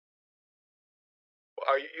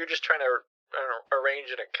 you're just trying to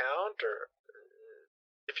arrange an account, or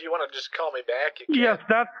if you want to just call me back, you can. Yes,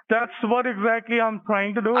 that's what exactly I'm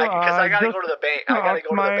trying to do. Because I got to go to the bank. I got to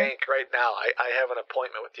go to the bank right now. I have an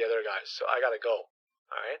appointment with the other guys, so I got to go.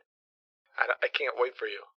 All right. I can't wait for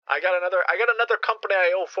you. I got another company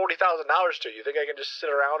I owe $40,000 to. You think I can just sit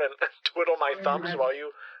around and twiddle my thumbs while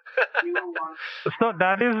you? So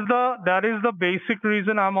that is the basic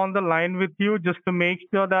reason I'm on the line with you, just to make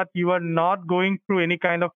sure that you are not going through any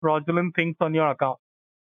kind of fraudulent things on your account.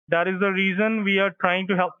 That is the reason we are trying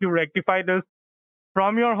to help you rectify this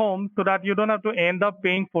from your home, so that you don't have to end up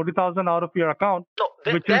paying $40,000 out of your account,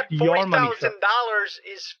 which is your money. $40,000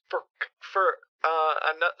 is for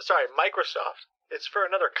Microsoft. It's for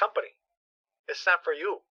another company. It's not for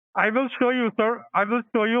you. I will show you, sir. I will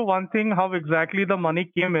show you one thing, how exactly the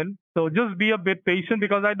money came in. So just be a bit patient,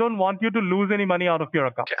 because I don't want you to lose any money out of your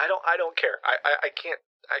account. Okay, I don't care. I can't.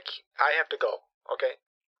 I have to go. Okay.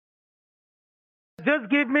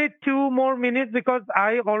 Just give me 2 more minutes, because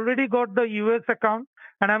I already got the US account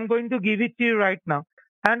and I'm going to give it to you right now.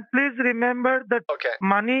 And please remember that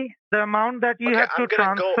money, the amount that you have to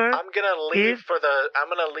transfer. I'm gonna leave for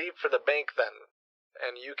the bank then,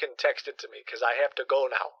 and you can text it to me because I have to go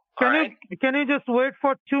now. Can you just wait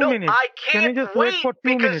for 2 minutes? No, I can't wait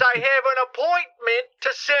because I have an appointment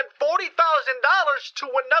to send $40,000 to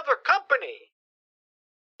another company.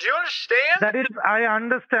 Do you understand? That is, I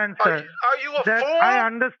understand, sir. Are you a fool? I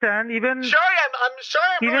understand. I'm sorry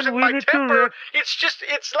I'm losing my temper.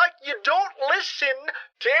 It's like you don't listen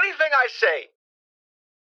to anything I say.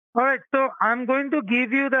 All right, so I'm going to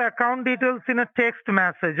give you the account details in a text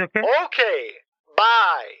message, okay? Okay,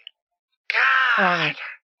 bye. God.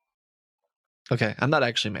 Okay, I'm not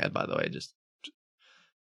actually mad, by the way. Just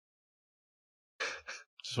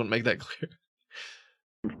want to make that clear.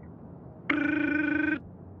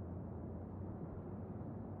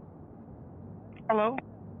 Hello?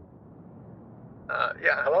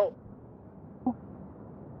 Yeah, hello?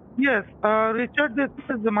 Yes, Richard, this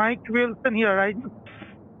is Mike Wilson here. I just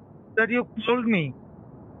that you called me.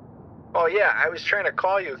 Oh, yeah, I was trying to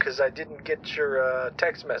call you because I didn't get your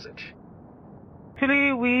text message.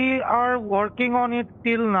 Actually, we are working on it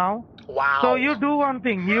till now. Wow. So you do one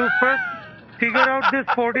thing. You first figure out this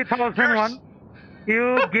 40,000 one.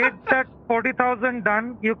 You get that 40,000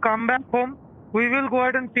 done. You come back home. We will go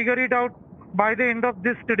ahead and figure it out by the end of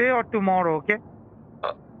this today or tomorrow, okay?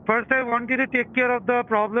 First, I want you to take care of the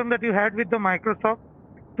problem that you had with the Microsoft.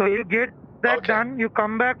 So you get that done. You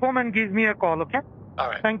come back home and give me a call, okay? All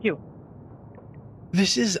right. Thank you.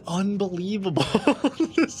 This is unbelievable.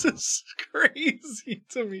 This is crazy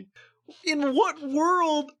to me. In what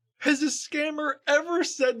world has a scammer ever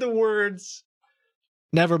said the words,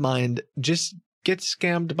 never mind, just get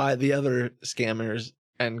scammed by the other scammers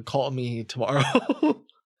and call me tomorrow?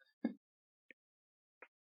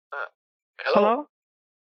 Hello?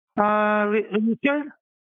 Richard?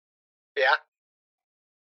 Yeah?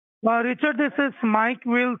 Richard, this is Mike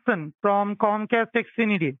Wilson from Comcast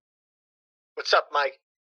Xfinity. What's up, Mike?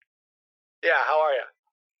 Yeah, how are you?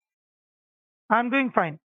 I'm doing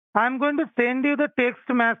fine. I'm going to send you the text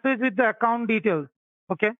message with the account details.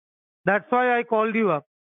 Okay? That's why I called you up.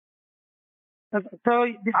 So,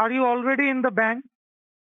 are you already in the bank?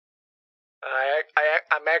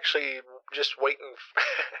 I'm actually just waiting.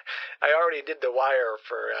 I already did the wire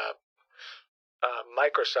for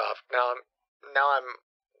Microsoft. Now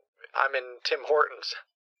I'm in Tim Hortons.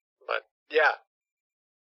 But yeah,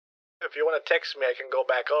 if you want to text me, I can go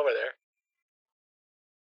back over there.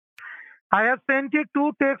 I have sent you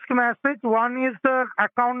 2 text messages. One is the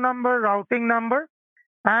account number, routing number,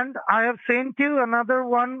 and I have sent you another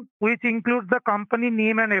one which includes the company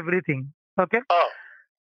name and everything. Okay? Oh.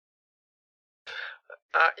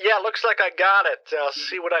 Yeah, looks like I got it. I'll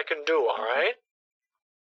see what I can do, all right?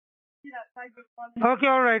 Okay,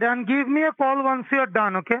 all right. And give me a call once you're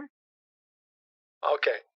done, okay?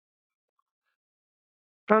 Okay.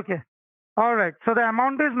 Okay. All right. So the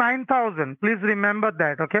amount is 9,000. Please remember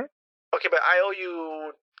that, okay? Okay, but I owe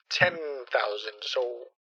you 10,000, so...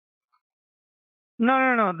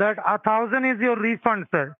 No. That 1,000 is your refund,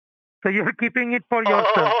 sir. So you're keeping it for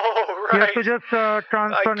yourself. Oh, right. You have to just transfer.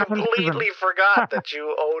 I completely forgot that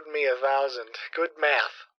you owed me 1,000. Good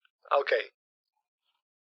math. Okay.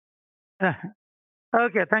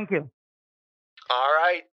 Okay, thank you. All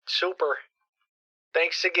right, super.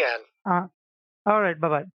 Thanks again. All right,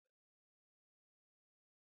 bye-bye.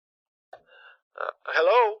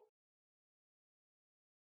 Hello?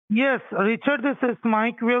 Yes, Richard, this is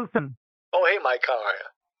Mike Wilson. Oh, hey, Mike, how are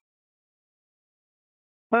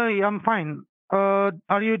you? Hey, I'm fine.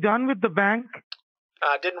 Are you done with the bank?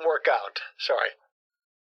 Didn't work out. Sorry.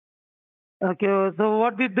 Okay, so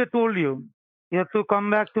what did they told you? You have to come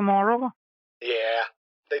back tomorrow? Yeah,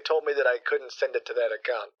 they told me that I couldn't send it to that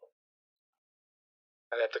account.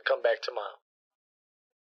 I'd have to come back tomorrow.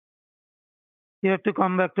 You have to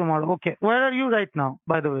come back tomorrow. Okay. Where are you right now,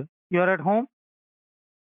 by the way? You're at home?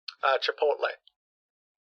 Chipotle.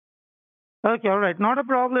 Okay, all right. Not a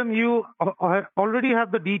problem. You already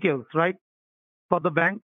have the details, right? For the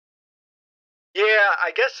bank? Yeah,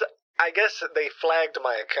 I guess they flagged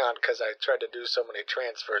my account because I tried to do so many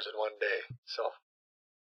transfers in one day. So,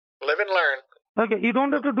 live and learn. Okay, you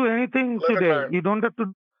don't have to do anything today. You don't have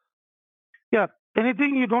to... Yeah,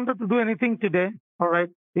 you don't have to do anything today, all right?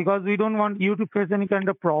 Because we don't want you to face any kind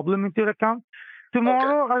of problem with your account.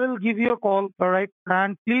 Tomorrow, I will give you a call, all right?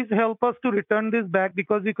 And please help us to return this back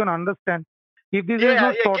because you can understand. If this is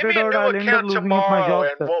not sorted out, I'll end up losing my job.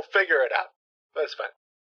 And we'll figure it out. That's fine.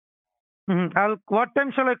 What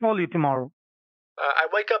time shall I call you tomorrow? I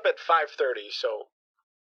wake up at 5:30, so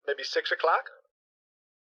maybe 6 o'clock?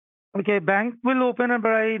 Okay, bank will open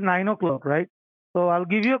by 9 o'clock, right? So I'll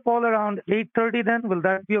give you a call around 8:30 then. Will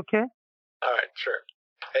that be okay? All right, sure.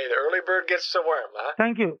 Hey, the early bird gets the worm, huh?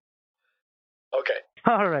 Thank you. Okay.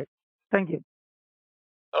 All right. Thank you.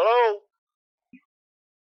 Hello?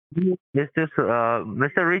 Is this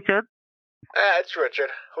Mr. Richard? Yeah, it's Richard.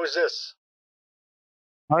 Who's this?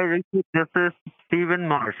 Hi, Richard. This is Stephen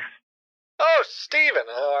Marsh. Oh, Steven.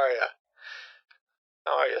 How are you?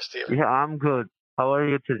 How are you, Steven? Yeah, I'm good. How are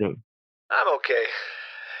you today? I'm okay.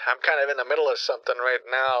 I'm kind of in the middle of something right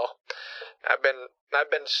now. I've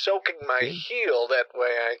been soaking my heel, that way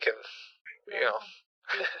I can,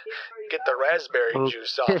 get the raspberry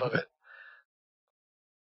juice off of it.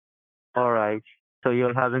 All right. So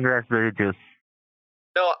you're having raspberry juice.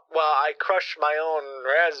 No, well, I crush my own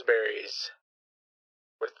raspberries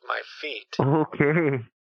with my feet. Okay.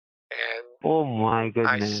 And oh my I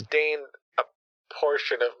goodness. stained a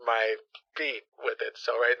portion of my feet with it.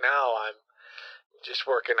 So right now I'm just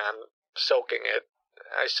working on soaking it.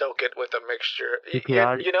 I soak it with a mixture.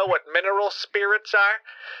 You know what mineral spirits are?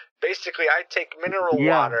 Basically, I take mineral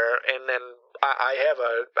water and then I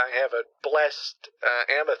have a blessed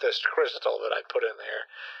amethyst crystal that I put in there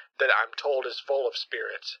that I'm told is full of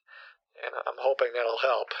spirits, and I'm hoping that'll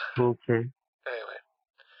help. Okay. Anyway,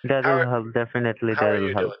 that'll help, definitely. How are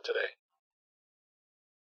you doing today?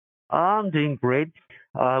 I'm doing great.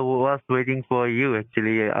 I was waiting for you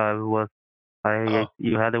actually.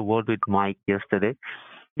 You had a word with Mike yesterday.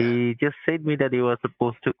 He just said me that he was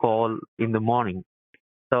supposed to call in the morning.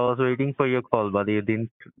 So I was waiting for your call, but you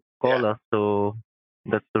didn't call us, so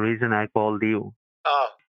that's the reason I called you. Oh.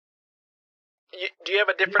 Do you have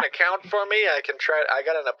a different account for me? I can try. I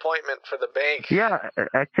got an appointment for the bank. Yeah,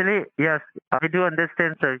 actually, yes, I do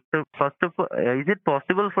understand, sir. So first of all, is it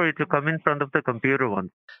possible for you to come in front of the computer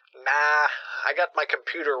once? Nah, I got my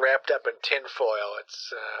computer wrapped up in tinfoil.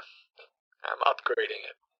 I'm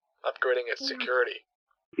upgrading its security.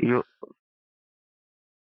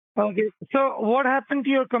 Okay, so what happened to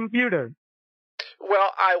your computer?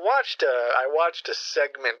 Well, I watched a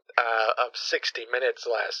segment of 60 Minutes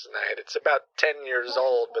last night. It's about 10 years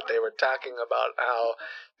old, but they were talking about how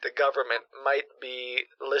the government might be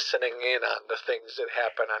listening in on the things that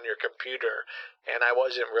happen on your computer, and I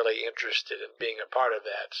wasn't really interested in being a part of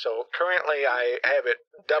that. So currently I have it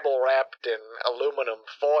double wrapped in aluminum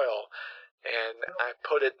foil, and I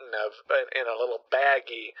put it in a little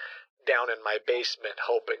baggie down in my basement,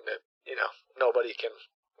 hoping that, nobody can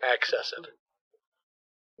access it.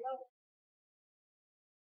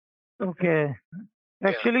 Okay.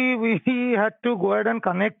 Actually, we had to go ahead and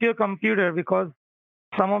connect your computer because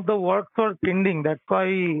some of the works were pending. That's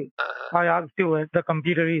why I asked you where the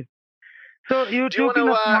computer is. So you took an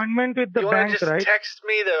appointment with the bank, right? You want to just text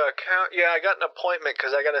me the account? Yeah, I got an appointment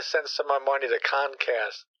because I got to send some more money to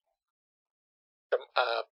Comcast.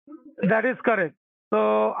 That is correct.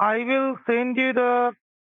 So I will send you the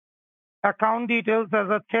account details as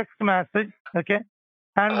a text message, okay?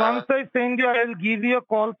 And once I send you, I'll give you a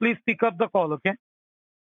call. Please pick up the call, okay?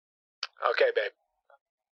 Okay, babe.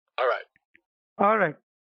 All right. All right.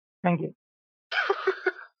 Thank you.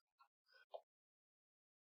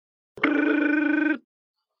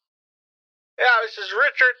 Yeah, this is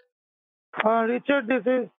Richard. Richard, this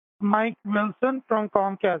is Mike Wilson from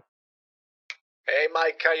Comcast. Hey,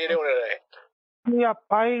 Mike, how you doing today? Yep,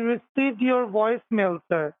 I received your voicemail,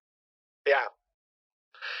 sir. Yeah.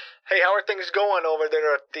 Hey, how are things going over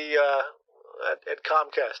there at the at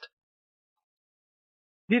Comcast?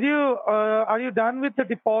 Are you done with the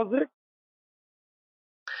deposit?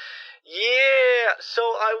 Yeah, so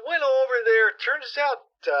I went over there. Turns out,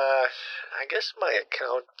 I guess my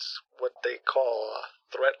account's what they call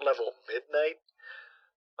threat level midnight.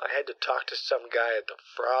 I had to talk to some guy at the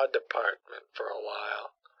fraud department for a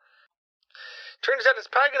while. Turns out it's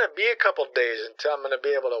probably going to be a couple days until I'm going to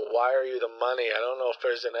be able to wire you the money. I don't know if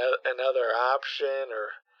there's another option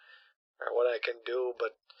or what I can do,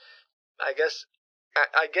 but I guess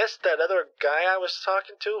that other guy I was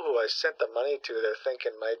talking to, who I sent the money to, they're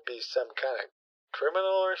thinking might be some kind of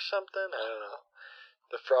criminal or something. I don't know.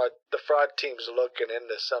 The fraud team's looking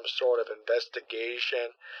into some sort of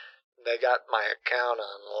investigation. They got my account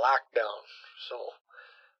on lockdown, so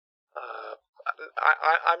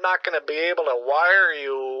I'm not going to be able to wire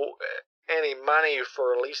you any money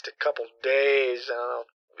for at least a couple days.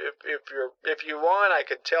 If you want, I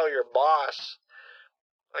could tell your boss.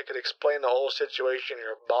 I could explain the whole situation to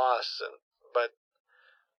your boss,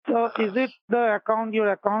 So is it the account?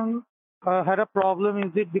 Your account had a problem?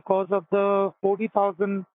 Is it because of the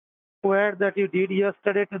 40,000 square that you did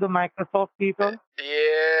yesterday to the Microsoft people?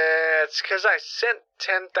 Yeah, it's because I sent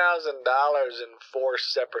 $10,000 in 4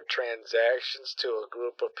 separate transactions to a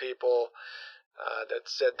group of people that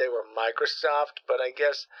said they were Microsoft, but I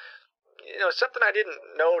guess, something I didn't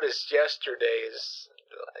notice yesterday is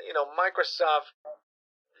Microsoft,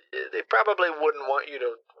 they probably wouldn't want you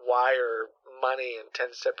to wire money in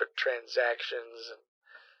 10 separate transactions.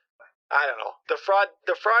 I don't know.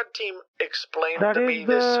 The fraud team explained to me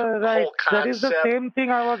this whole concept. That is the same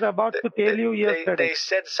thing I was about to tell you yesterday. They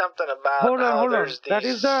said something about how there's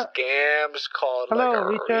these scams called like a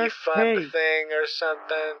refund thing or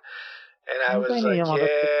something. And I was like, yeah,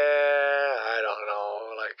 I don't know.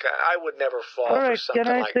 Like, I would never fall for something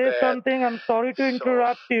like that. Can I say something? I'm sorry to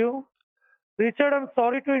interrupt you. Richard, I'm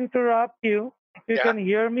sorry to interrupt you. If you can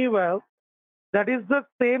hear me well. That is the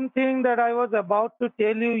same thing that I was about to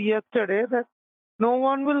tell you yesterday, that no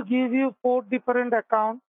one will give you 4 different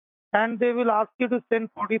accounts and they will ask you to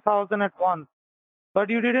send 40,000 at once. But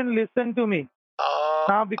you didn't listen to me.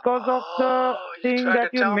 Now, because of the thing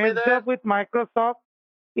that you messed up with Microsoft,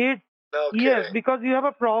 yes, because you have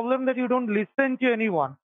a problem that you don't listen to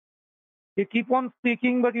anyone. You keep on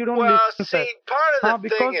speaking, but you don't listen. Well, see, part of the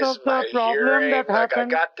thing is my hearing. Like, I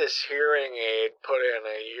got this hearing aid put in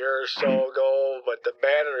a year or so ago, but the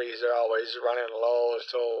batteries are always running low,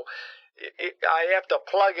 so I have to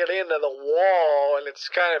plug it into the wall, and it's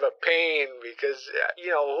kind of a pain because,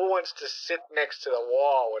 who wants to sit next to the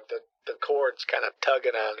wall with the cords kind of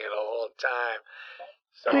tugging on you the whole time?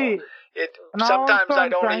 So sometimes I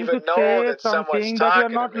don't even know that someone's talking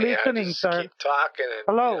to me. I just keep talking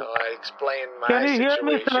and I explain my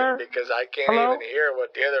situation because I can't even hear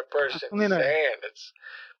what the other person's saying.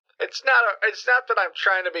 It's not that I'm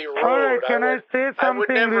trying to be rude. I would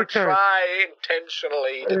never try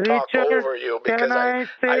intentionally to talk over you because I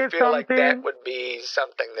feel like that would be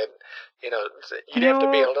something that you'd have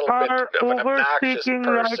to be a little bit of an obnoxious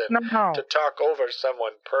person to talk over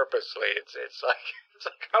someone purposely. It's like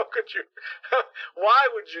how could you? Why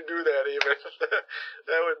would you do that even?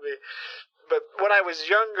 That would be. But when I was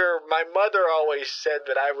younger, my mother always said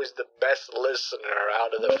that I was the best listener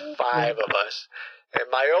out of the 5 of us. And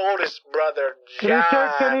my oldest brother, John,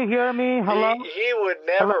 Richard, can you hear me? Hello? He would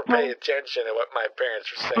never pay attention to what my parents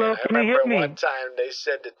were saying. Hello, I remember one time they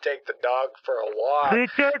said to take the dog for a walk.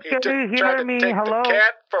 Richard, can you tried hear to me? take Hello? the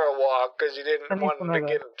cat for a walk because he didn't want him to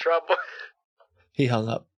get in trouble. He hung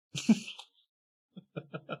up.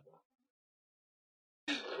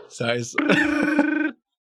 Sorry.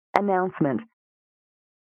 Announcement.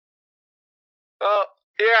 Oh,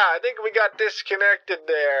 yeah, I think we got disconnected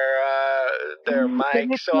there,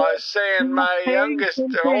 Mike. So I was saying my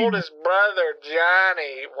oldest brother,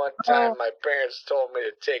 Johnny, one time my parents told me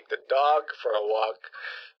to take the dog for a walk.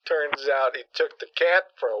 Turns out he took the cat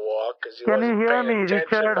for a walk because he wasn't paying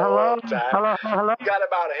attention the whole time. Hello? Got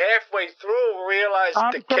about halfway through, realized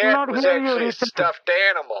the cat was actually a stuffed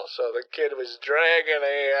animal. So the kid was dragging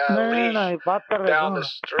a leash down the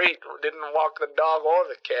street. Didn't walk the dog or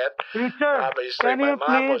the cat. Richard, obviously, my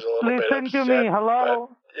mom was a little bit upset. To me? Hello?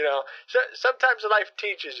 But, sometimes life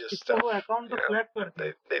teaches you stuff.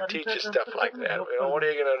 They teach you stuff like that. What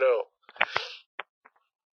are you going to do?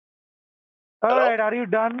 All right, are you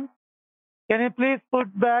done? Can you please put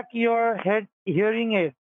back your hearing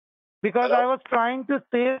aid? Because I was trying to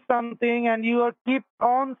say something and you keep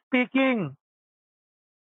on speaking.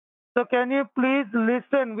 So can you please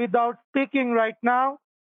listen without speaking right now?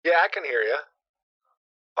 Yeah, I can hear you.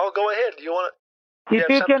 Oh, go ahead. Do you want to? If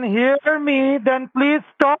you can hear me, then please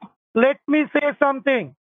stop. Let me say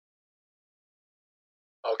something.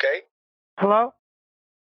 Okay. Hello?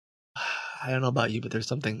 I don't know about you, but there's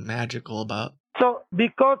something magical about. So,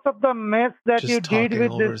 because of the mess that you did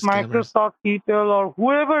with this Microsoft people or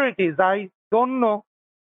whoever it is, I don't know.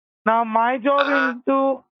 Now, my job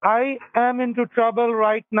I am into trouble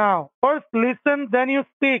right now. First, listen, then you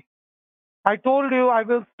speak. I told you I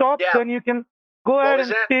will stop, then you can go ahead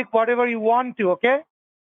and speak whatever you want to, okay?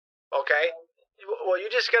 Okay. Well, you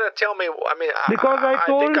just got to tell me. I mean, because I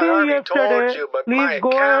told think I already yesterday, told you, but please my go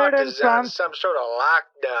account ahead and is on some sort of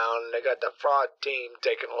lockdown. They got the fraud team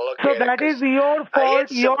taking a look at it. So that is your fault,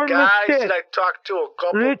 your mistake. I had some guys mistake. that I talked to a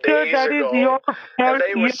couple Richard, days that ago, is your fault, and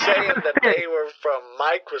they were saying that they were from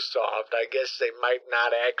Microsoft. I guess they might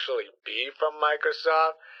not actually be from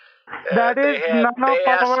Microsoft. That is none of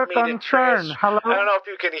our concern. Hello? I don't know if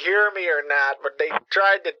you can hear me or not, but they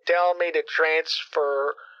tried to tell me to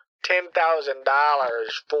transfer $10,000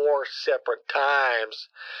 4 separate times,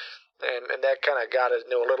 and that kind of got us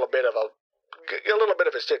into a little bit of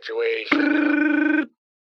a situation.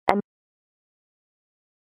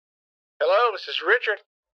 Hello, this is Richard.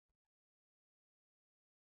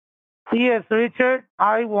 Yes, Richard,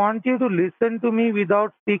 I want you to listen to me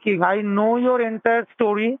without speaking. I know your entire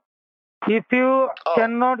story. If you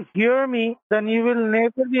cannot hear me, then you will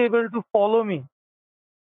never be able to follow me.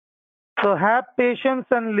 So have patience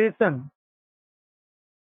and listen.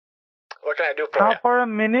 What can I do for now you? For a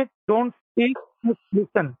minute, don't speak, just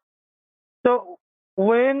listen. So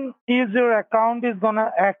when is your account is gonna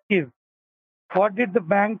active? What did the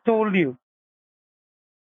bank told you?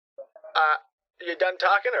 You done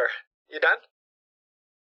talking or you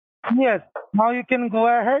done? Yes. Now you can go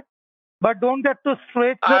ahead, but don't have to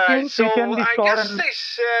stretch the All right, things. so You can be I short guess and they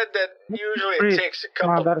said that usually it brief. takes a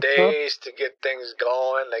couple Mother days to get things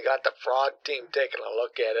going. They got the fraud team taking a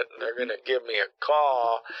look at it, and they're going to give me a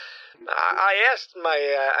call. I asked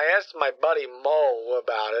my buddy Mo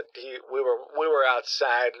about it. We were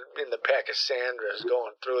outside in the Pachysandras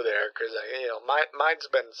going through there because mine's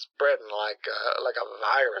been spreading like a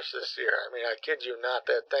virus this year. I mean, I kid you not,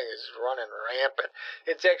 that thing is running rampant.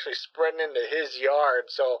 It's actually spreading into his yard,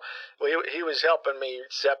 so he was helping me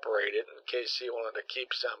separate it in case he wanted to keep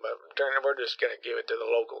some. But we're just gonna give it to the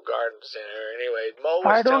local garden center anyway. Mo was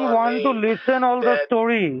I don't want to listen all the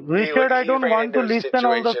story, Richard. I don't want to listen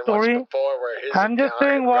all the story. I'm just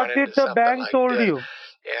saying, what did the bank told you?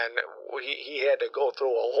 And he had to go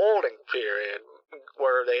through a holding period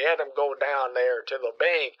where they had him go down there to the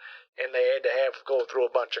bank, and they had to go through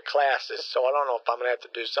a bunch of classes. So I don't know if I'm gonna have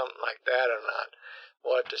to do something like that or not.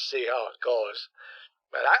 We'll have to see how it goes.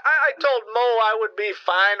 But I told Mo I would be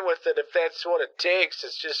fine with it if that's what it takes.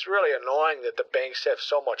 It's just really annoying that the banks have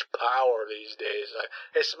so much power these days.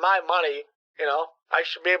 It's my money, I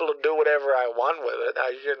should be able to do whatever I want with it.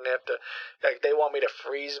 I shouldn't have to, they want me to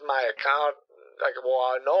freeze my account.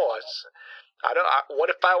 Well, no, what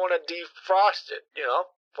if I want to defrost it,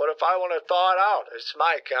 What if I want to thaw it out? It's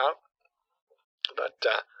my account. But,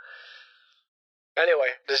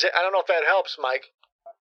 anyway, I don't know if that helps, Mike.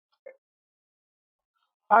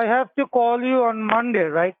 I have to call you on Monday,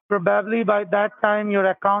 right? Probably by that time your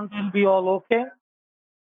account will be all okay.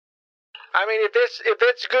 I mean, if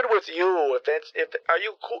it's good with you, are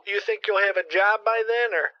you cool? You think you'll have a job by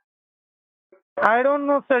then, or? I don't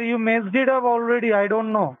know, sir. You messed it up already. I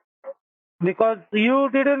don't know, because you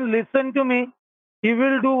didn't listen to me. You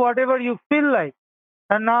will do whatever you feel like,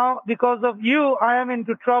 and now because of you, I am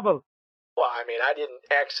into trouble. Well, I mean, I didn't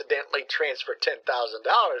accidentally transfer $10,000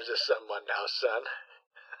 to someone now, son.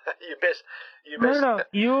 You missed. No.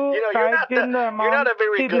 You're not a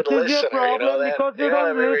very good listener. You know that. You're not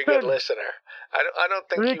a very good listener. I don't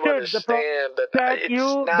think Richard, you understand that it's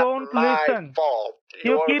you not don't my listen. fault.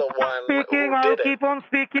 You keep the one speaking. who I'll did keep it. on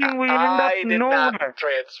speaking. We end up I did nowhere. not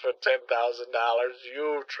transfer $10,000.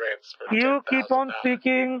 You transferred $10,000. You keep on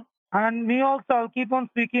speaking, and me also. I'll keep on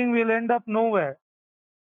speaking. We'll end up nowhere.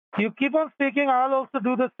 You keep on speaking. I'll also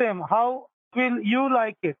do the same. How will you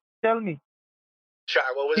like it? Tell me. Sure,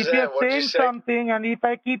 what was if that? you're What did you saying say? something, and if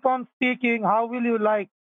I keep on speaking, how will you like?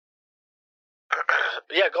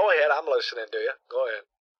 Yeah, go ahead. I'm listening to you. Go ahead.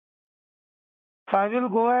 I will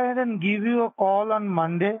go ahead and give you a call on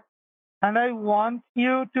Monday, and I want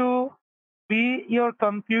you to be your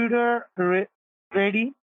computer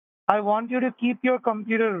ready. I want you to keep your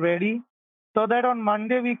computer ready so that on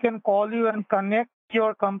Monday we can call you and connect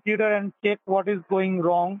your computer and check what is going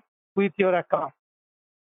wrong with your account.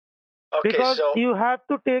 Okay, because you have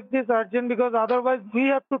to take this urgent, because otherwise we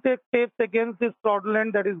have to take steps against this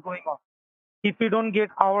fraudulent that is going on if we don't get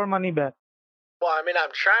our money back. Well, I mean,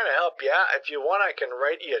 I'm trying to help you out. If you want, I can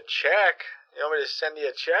write you a check. You want me to send you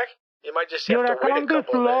a check? You might just have Your to wait a account is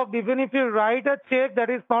couple of locked. Even if you write a check, that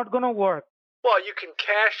is not going to work. Well, you can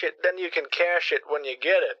cash it. Then you can cash it when you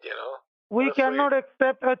get it, We cannot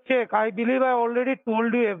accept a check. I believe I already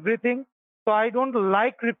told you everything, so I don't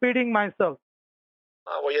like repeating myself.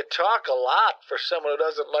 Well, you talk a lot for someone who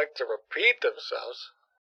doesn't like to repeat themselves.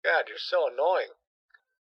 God, you're so annoying.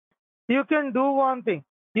 You can do one thing.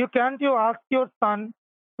 You ask your son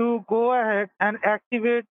to go ahead and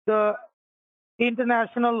activate the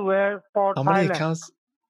international ware for Thailand. How many accounts?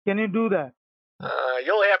 Can you do that?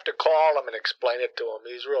 You'll have to call him and explain it to him.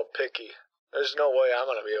 He's real picky. There's no way I'm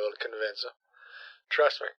going to be able to convince him.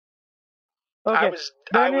 Trust me. Okay.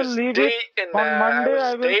 I was dating on Monday.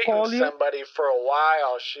 I will call you. Somebody for a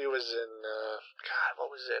while. She was in God,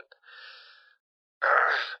 what was it?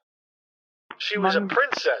 She was a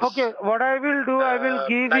princess. Okay, what I will do, I will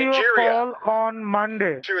give Nigeria. you a call on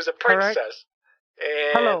Monday. She was a princess.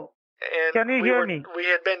 Right? Hello. And can you hear me? We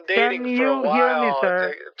had been dating for a while. Hear me, sir?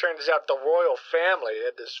 It turns out the royal family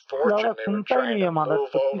had this fortune they were trying to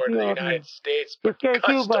move over to the United States, but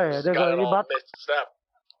customs got it all mixed up.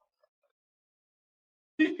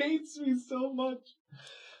 He hates me so much.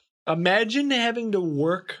 Imagine having to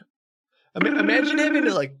work. Imagine having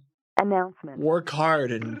to work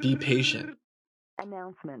hard and be patient.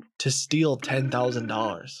 To steal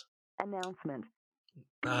 $10,000.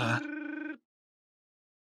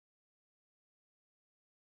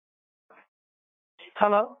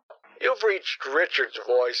 Hello? You've reached Richard's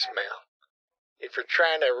voicemail. If you're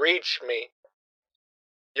trying to reach me,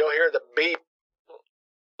 you'll hear the beep.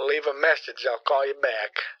 Leave a message, I'll call you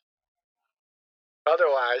back.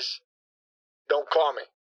 Otherwise, don't call me.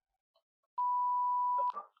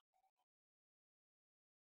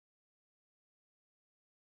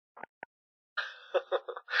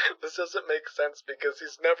 This doesn't make sense because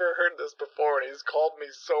he's never heard this before and he's called me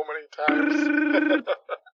so many times.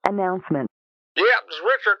 Announcement. Yeah, it's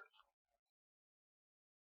Richard.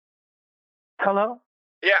 Hello?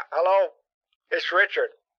 Yeah, hello. It's Richard.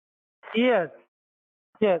 Yes.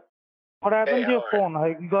 Yes. What happened to your Hey, phone?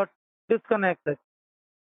 I got disconnected.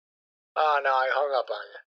 Oh, no, I hung up on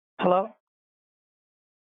you. Hello?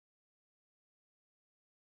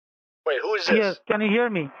 Wait, who's this? Yes, can you hear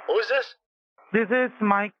me? Who's this? This is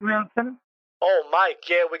Mike Wilson. Oh, Mike,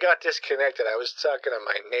 yeah, we got disconnected. I was talking to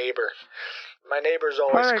my neighbor. My neighbor's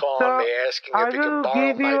always calling me asking if he can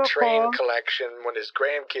borrow my train collection when his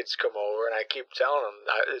grandkids come over, and I keep telling him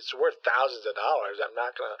it's worth thousands of dollars. I'm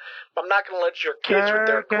not gonna let your kids with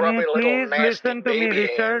their grubby little nasty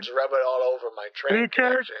baby hands rub it all over my train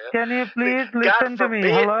collection. Can you please listen to me?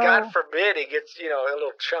 Hello? God forbid he gets a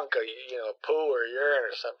little chunk of poo or urine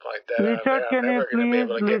or something like that. Richard, I'm never gonna be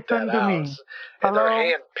able to get that out. And they're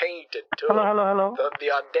hand painted too. Hello.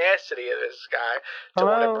 The audacity of this guy to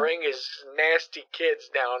want to bring his nasty kids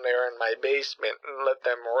down there in my basement and let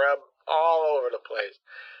them rub all over the place.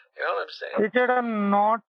 You know what I'm saying? Richard, I'm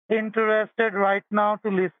not interested right now to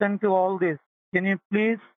listen to all this. Can you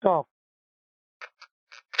please stop?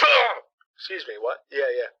 Excuse me, what? Yeah.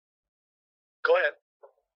 Go ahead.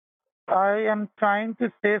 I am trying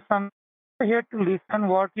to say something here to listen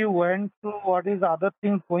what you went through, what is other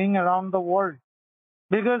things going around the world.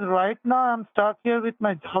 Because right now I'm stuck here with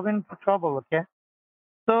my job in trouble, okay?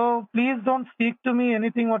 So please don't speak to me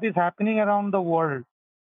anything what is happening around the world.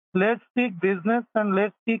 Let's speak business and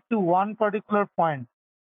let's speak to one particular point.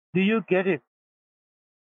 Do you get it?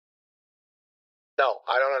 No,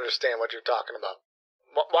 I don't understand what you're talking about.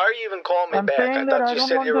 Why are you even calling me I'm back? saying I thought you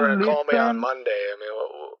said you were going to call me on Monday. I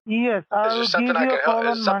mean, yes, I'll give you a call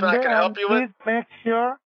on Monday. I can help you with? Please make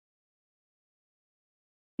sure.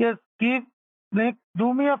 Yes,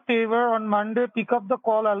 do me a favor on Monday. Pick up the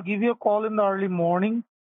call. I'll give you a call in the early morning,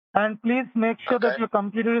 and please make sure that your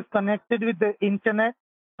computer is connected with the internet,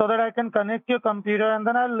 so that I can connect your computer, and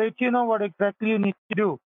then I'll let you know what exactly you need to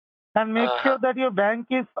do. And make sure that your bank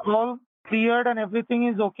is all cleared and everything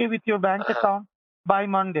is okay with your bank account by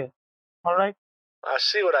Monday. All right? I'll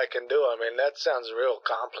see what I can do. I mean, that sounds real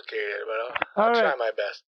complicated, but I'll try my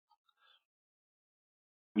best.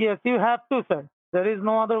 Yes, you have to, sir. There is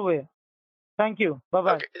no other way. Thank you.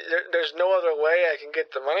 Bye-bye. Okay. There's no other way I can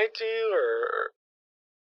get the money to you,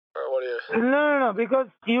 or what do you... No, because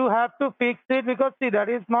you have to fix it, because, see, that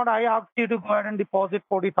is not, I asked you to go ahead and deposit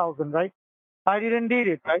 40,000, right? I didn't need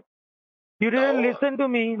it, right? You didn't listen to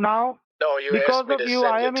me. Now, because of you,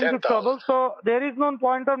 I am into trouble. So there is no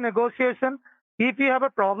point of negotiation. If you have a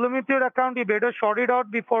problem with your account, you better sort it out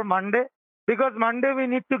before Monday, because Monday we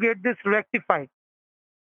need to get this rectified.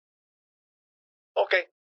 Okay.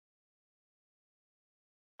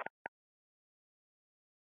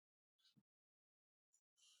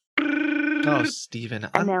 Oh, Steven,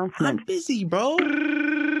 I'm busy, bro.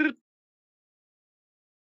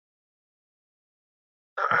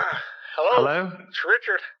 Hello? It's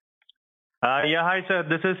Richard. Yeah, hi, sir.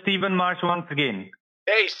 This is Stephen Marsh once again.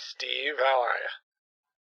 Hey, Steve. How are you?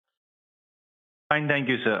 Fine, thank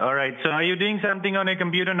you, sir. All right. So are you doing something on your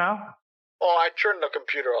computer now? Oh, I turned the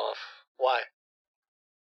computer off. Why?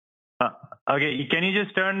 Okay. Can you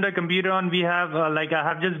just turn the computer on? We have, I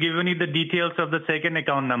have just given you the details of the second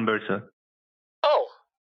account number, sir. Oh.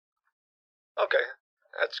 Okay.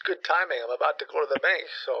 That's good timing. I'm about to go to the bank.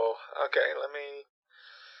 So, okay, let me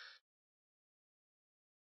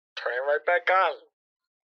turn it right back on.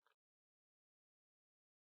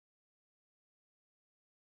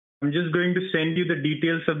 I'm just going to send you the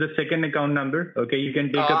details of the second account number. Okay, you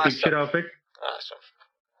can take a picture of it. Awesome.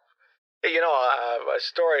 Hey, a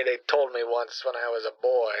story they told me once when I was a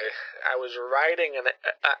boy. I was riding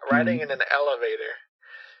in an elevator,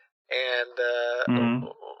 and a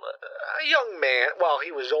young man. Well,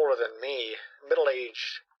 he was older than me,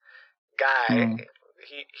 middle-aged guy.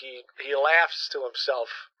 He laughs to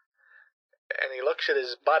himself, and he looks at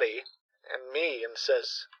his buddy and me and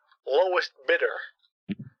says, "Lowest bidder."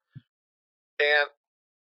 And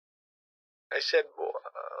I said,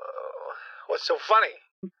 "What's so funny?"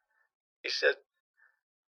 He said,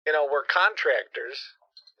 "We're contractors,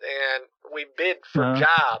 and we bid for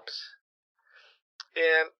jobs.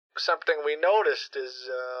 And something we noticed is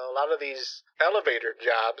a lot of these elevator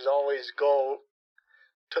jobs always go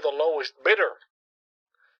to the lowest bidder.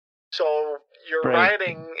 So you're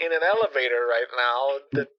riding in an elevator right now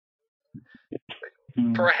that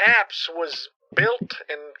perhaps was built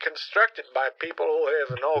and constructed by people who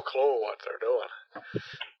have no clue what they're doing.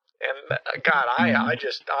 And God,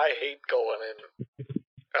 I hate going in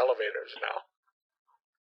elevators now.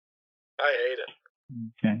 I hate it.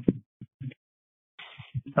 Okay.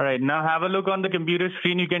 All right. Now have a look on the computer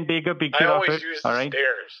screen. You can take a picture of it. I always use the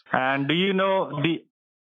stairs. And do you know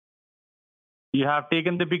you have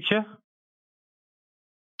taken the picture?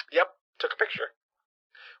 Yep, took a picture.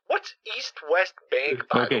 What's East West Bank,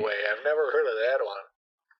 by the way? I've never heard of that one.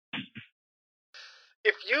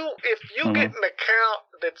 If you get an account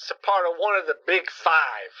that's a part of one of the big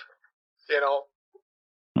five,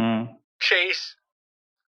 Chase,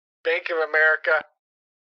 Bank of America,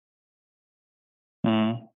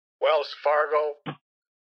 Wells Fargo,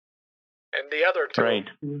 and the other two. Right.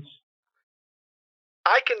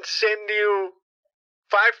 I can send you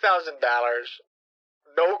 $5,000,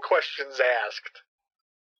 no questions asked,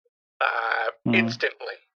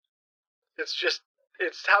 instantly.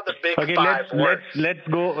 It's how the big five works. Let's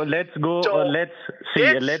go. So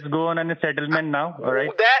let's go on a settlement now. All right.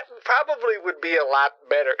 That probably would be a lot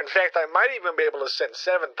better. In fact, I might even be able to send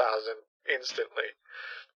 7,000 instantly.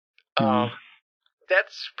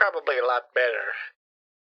 That's probably a lot better.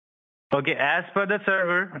 Okay, as per the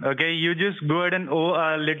server, you just go ahead and owe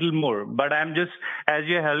a little more. But I'm just, as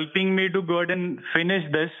you're helping me to go ahead and finish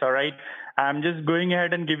this, all right, I'm just going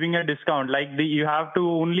ahead and giving a discount. Like you have to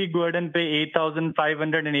only go ahead and pay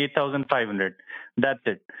 8,500 and 8,500. That's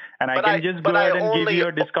it. And I can just go ahead and give you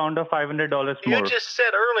a discount of $500 more. You just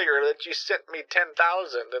said earlier that you sent me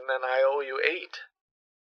 10,000 and then I owe you 8.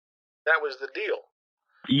 That was the deal.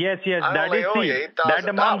 Yes, that is that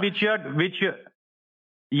amount which you.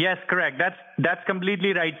 Yes, correct. That's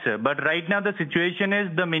completely right, sir. But right now the situation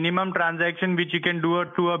is the minimum transaction which you can do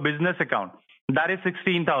through a business account. That is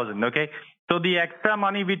 16,000. Okay. So the extra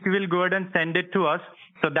money which you will go ahead and send it to us,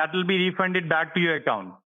 so that will be refunded back to your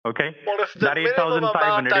account. Okay. Well, if the minimum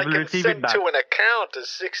amount I can send to an account is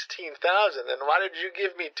 16,000, then why did you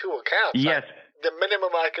give me 2 accounts? Yes. The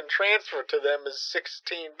minimum I can transfer to them is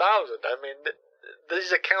 16,000. I mean,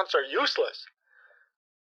 these accounts are useless.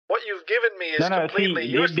 What you've given me is completely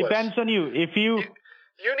useless. It depends on you. If you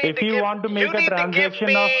want to make a transaction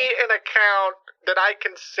give me an account that I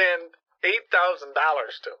can send $8,000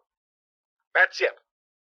 to. That's it.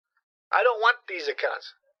 I don't want these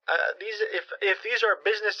accounts. If these are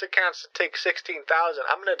business accounts that take 16,000,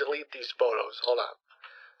 I'm going to delete these photos. Hold on.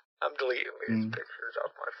 I'm deleting these pictures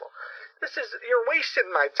off my phone. You're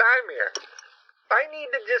wasting my time here. I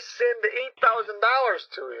need to just send $8,000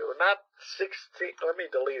 to you, not 16. Let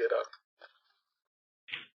me delete it up.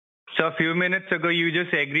 So a few minutes ago, you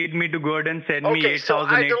just agreed me to go ahead and send me 8,000 to a different account. Okay, so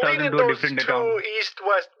I deleted those 2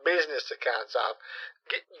 East-West business accounts off.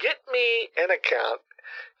 Get me an account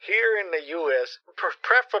here in the U.S.,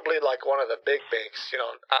 preferably like one of the big banks.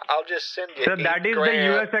 I'll just send you. So that is the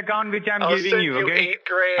U.S. account which I'm giving you. Okay.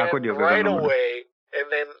 I'll send you $8,000 right away,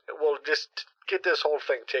 and then we'll just get this whole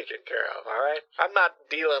thing taken care of. All right. I'm not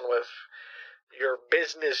dealing with your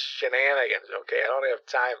business shenanigans. Okay. I don't have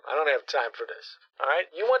time. I don't have time for this. All right.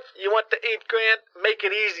 You want the $8,000? Make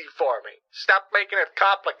it easy for me. Stop making it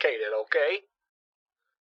complicated. Okay.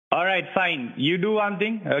 All right, fine. You do one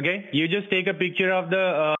thing, okay? You just take a picture of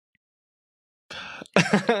the...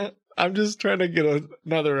 I'm just trying to get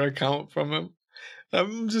another account from him.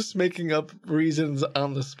 I'm just making up reasons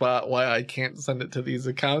on the spot why I can't send it to these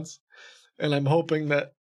accounts. And I'm hoping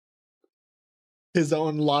that his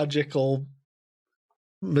own logical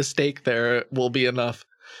mistake there will be enough.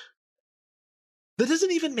 That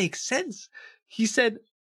doesn't even make sense. He said...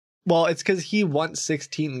 Well, it's because he wants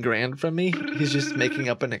 16 grand from me. He's just making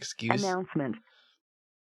up an excuse. Announcement.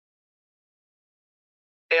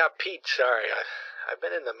 Yeah, Pete, sorry. I've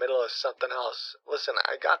been in the middle of something else. Listen,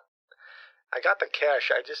 I got the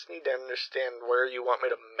cash. I just need to understand where you want me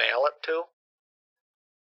to mail it to.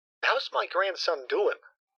 How's my grandson doing?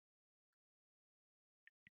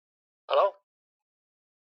 Hello?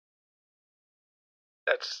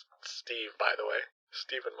 That's Steve, by the way.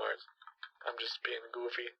 Stephen Mars. I'm just being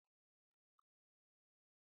goofy.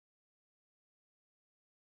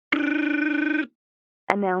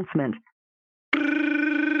 Announcement.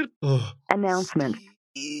 Announcement.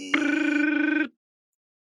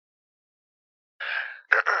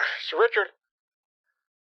 So Richard.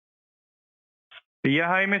 Yeah,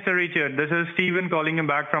 hi, Mr. Richard. This is Steven calling him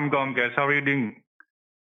back from Comcast. How are you doing?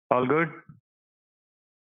 All good?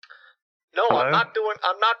 No, Hello? I'm not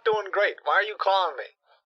doing great. Why are you calling me?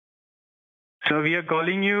 So we are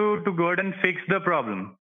calling you to go ahead and fix the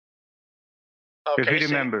problem. Okay, if you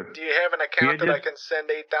remember. Do you have an account that I can send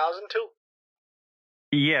 8,000 to?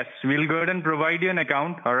 Yes, we'll go ahead and provide you an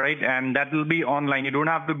account, all right? And that will be online. You don't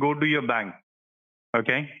have to go to your bank,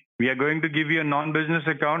 okay? We are going to give you a non-business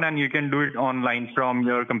account and you can do it online from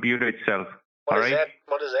your computer itself, all right?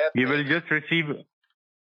 What does that mean? You will just receive...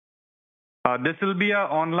 this will be an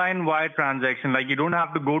online wire transaction. Like you don't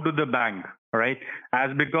have to go to the bank, all right?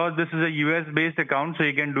 As because this is a US-based account, so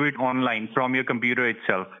you can do it online from your computer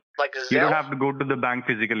itself. Like Zelle? You don't have to go to the bank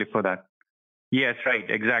physically for that. Yes, right,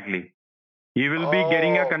 exactly. You will be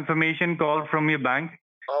getting a confirmation call from your bank.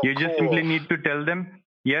 You just simply need to tell them,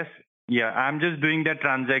 yes, yeah, I'm just doing that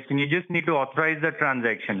transaction. You just need to authorize the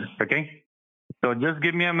transaction, okay? So just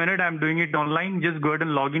give me a minute. I'm doing it online. Just go ahead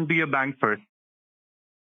and log into your bank first.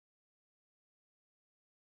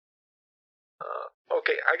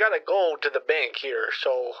 Okay, I gotta go to the bank here,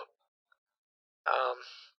 so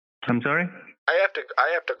I'm sorry? I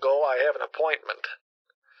have to go. I have an appointment.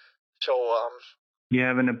 So You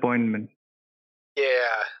have an appointment.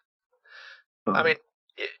 Yeah. Oh. I mean,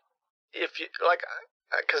 if you like,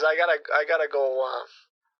 because I gotta go.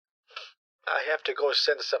 I have to go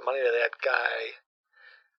send some money to that guy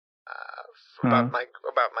about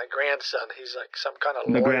my grandson. He's like some kind of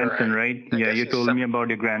lawyer. The grandson, right? Yeah, you told me about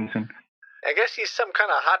your grandson. I guess he's some kind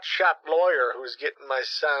of hotshot lawyer who's getting my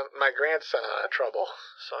grandson out of trouble.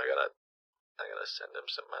 So I gotta send him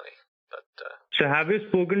some money. But so have you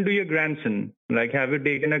spoken to your grandson? Like, have you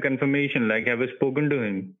taken a confirmation? Like, have you spoken to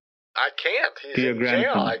him? I can't. He's in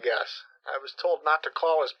jail, I guess. I was told not to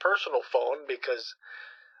call his personal phone because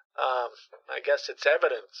I guess it's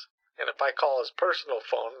evidence. And if I call his personal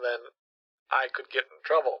phone, then I could get in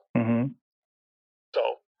trouble. Mm-hmm.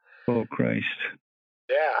 So. Oh, Christ.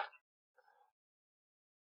 Yeah.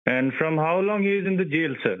 And from how long he is in the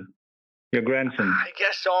jail, sir? Your grandson? I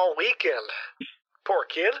guess all weekend. Poor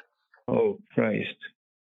kid. Oh, Christ.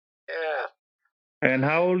 Yeah. And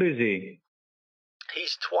how old is he?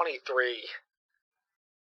 He's 23.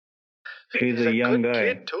 He's a young guy. He's a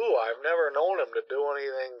good kid, too. I've never known him to do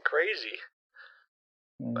anything crazy.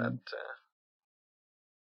 But,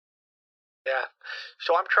 yeah.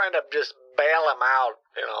 So I'm trying to just bail him out,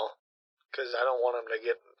 because I don't want him to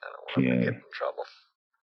get in trouble.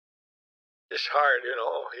 It's hard,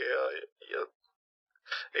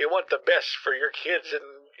 you want the best for your kids and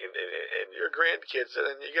your grandkids, and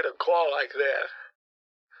then you get a call like that.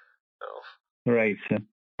 Right, sir.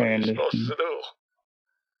 What are you supposed to do?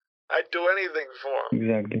 I'd do anything for him.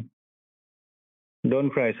 Exactly. Don't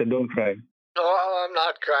cry, sir. Don't cry. No, I'm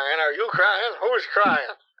not crying. Are you crying? Who's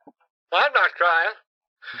crying? I'm not crying.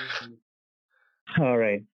 All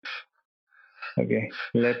right. Okay.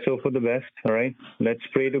 Let's hope for the best. All right. Let's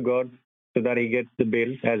pray to God so that he gets the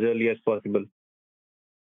bail as early as possible.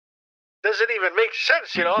 Doesn't even make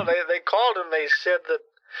sense, They called him. They said that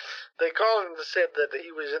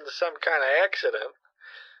he was in some kind of accident.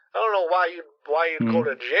 I don't know why you'd go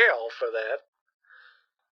to jail for that.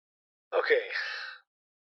 Okay.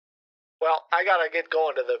 Well, I gotta get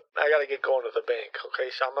going to the bank. Okay,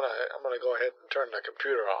 so I'm gonna go ahead and turn the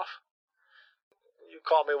computer off. You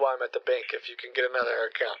call me while I'm at the bank if you can get another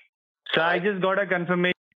account. So I just got a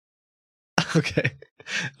confirmation. Okay,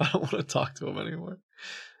 I don't want to talk to him anymore.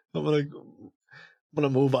 I'm gonna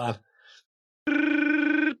move on.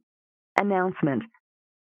 Announcement.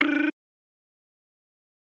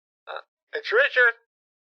 It's Richard.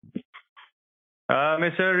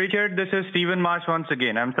 Mr. Richard, this is Stephen Marsh once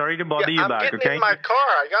again. I'm sorry to bother you back, I'm getting in my car.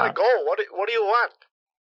 I gotta go. What do you want?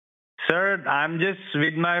 Sir, I'm just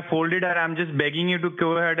with my folded and I'm just begging you to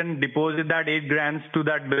go ahead and deposit that $8,000 to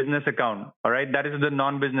that business account. All right, that is the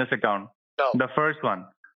non-business account. No. The first one,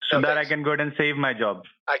 so that I can go ahead and save my job.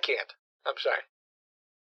 I can't. I'm sorry.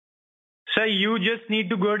 Sir, you just need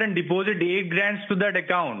to go ahead and deposit $8,000 to that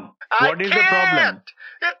account. What is the problem?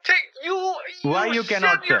 Why you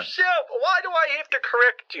cannot, sir? Yourself. Why do I have to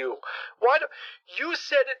correct you? You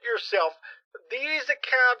said it yourself? These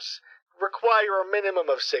accounts require a minimum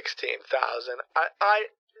of 16,000.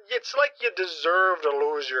 It's like you deserve to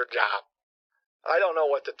lose your job. I don't know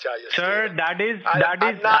what to tell you, sir. Steven.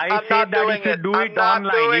 I said that if you do it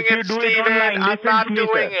online, if you do it online, listen to me,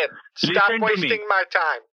 sir. Stop wasting my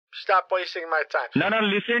time. Stop wasting my time. No,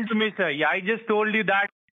 listen to me, sir. Yeah, I just told you that.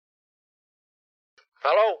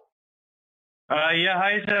 Hello? Yeah,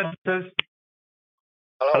 hi, sir.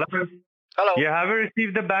 Hello? Hello? Yeah, have you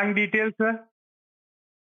received the bank details, sir?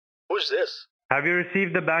 Who's this? Have you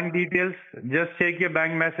received the bank details? Just check your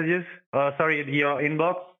bank messages. Your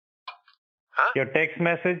inbox. Huh? Your text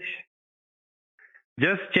message.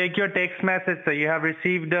 Just check your text message, sir. You have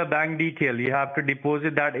received a bank detail. You have to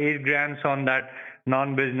deposit that 8 grand on that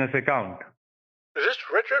non-business account. Is this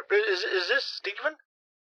Richard? Is this Stephen?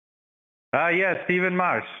 Yes, Stephen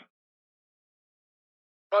Marsh.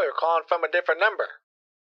 Oh, you're calling from a different number.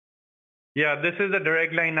 Yeah, this is the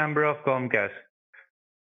direct line number of Comcast.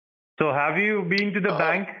 So have you been to the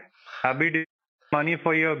bank? Have you deposited money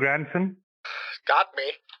for your grandson? Got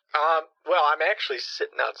me. Well, I'm actually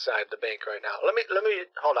sitting outside the bank right now. Let me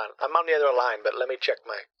hold on. I'm on the other line, but let me check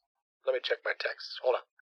my texts. Hold on.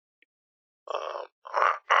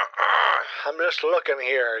 I'm just looking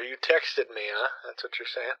here. You texted me, huh? That's what you're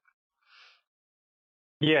saying?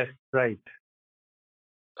 Yes, right.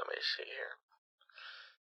 Let me see here.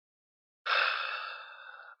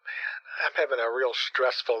 Man, I'm having a real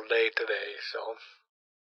stressful day today, so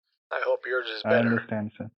I hope yours is better. I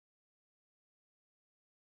understand, sir.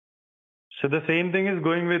 So the same thing is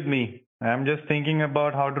going with me. I'm just thinking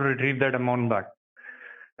about how to retrieve that amount back.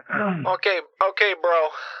 Okay, bro.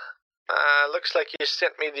 Looks like you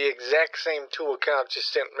sent me the exact same 2 accounts you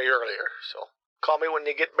sent me earlier. So call me when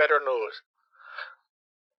you get better news.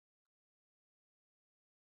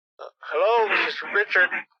 Hello, this is Richard.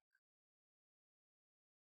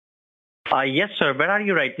 Yes, sir. Where are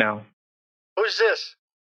you right now? Who's this?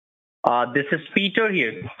 This is Peter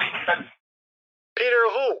here. Peter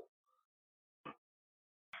who?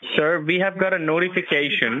 Sir, we have got a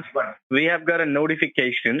notification.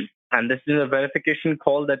 And this is a verification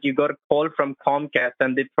call that you got a call from Comcast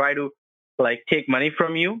and they try to take money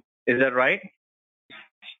from you. Is that right?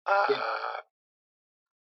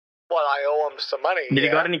 Well, I owe him some money. Did you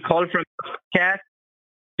got any call from Comcast?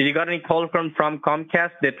 Did you got any call from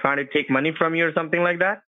Comcast? They're trying to take money from you or something like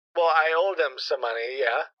that? Well, I owe them some money,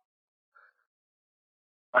 yeah.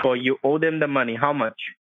 So you owe them the money. How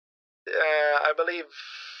much? I believe...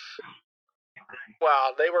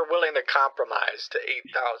 Well, they were willing to compromise to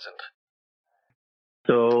 8,000.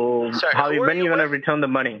 So Sorry, when are you going to return the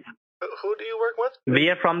money? Who do you work with? We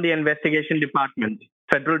are from the investigation department,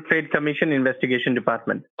 Federal Trade Commission investigation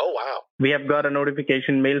department. Oh, wow. We have got a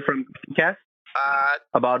notification mail from Comcast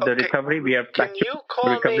about the recovery. We are Can you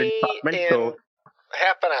call me in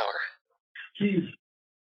half an hour?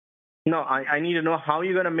 No, I need to know how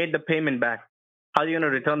you're going to make the payment back. How are you going to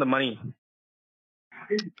return the money?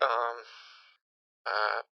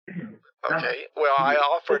 Okay. Well, I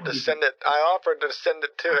offered to send it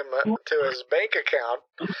to him to his bank account,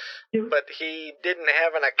 but he didn't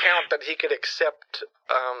have an account that he could accept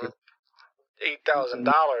 $8,000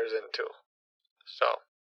 into. So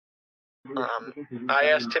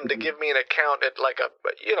I asked him to give me an account at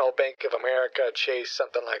Bank of America, Chase,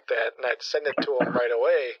 something like that, and I'd send it to him right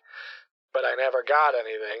away, but I never got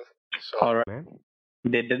anything. So. All right.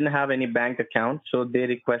 They didn't have any bank account, so they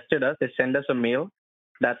requested us. They sent us a mail.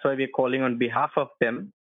 That's why we're calling on behalf of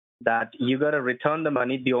them that you got to return the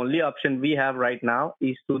money. The only option we have right now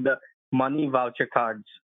is to the money voucher cards.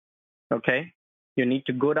 Okay? You need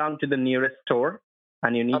to go down to the nearest store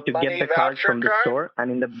and you need to get the cards from the store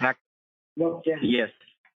and in the back. Yes.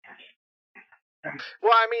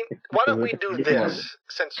 Well, I mean, why don't we do this?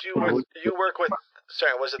 Since you work with,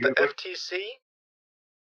 sorry, was it the FTC?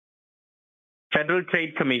 Federal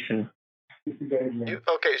Trade Commission.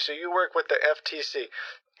 Okay, so you work with the FTC.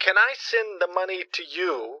 Can I send the money to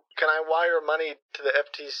you? Can I wire money to the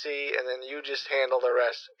FTC and then you just handle the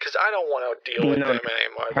rest? Because I don't want to deal with them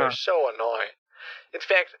anymore. They're so annoying. In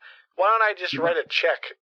fact, why don't I just write a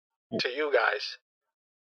check to you guys?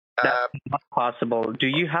 That's not possible. Do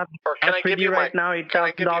you have can I give you right now $8,000? Can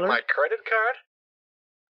I give you my credit card?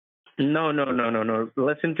 No.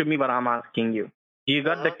 Listen to me what I'm asking you. Do you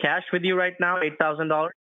got the cash with you right now, $8,000?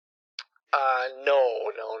 No,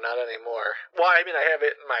 not anymore. Well, I mean, I have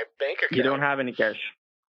it in my bank account. You don't have any cash?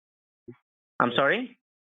 I'm sorry?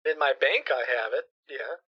 In my bank, I have it,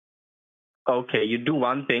 yeah. Okay, you do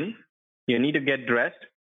one thing. You need to get dressed,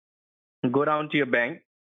 go down to your bank,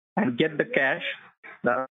 and get the cash.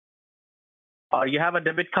 You have a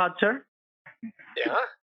debit card, sir? Yeah.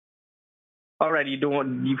 All right, if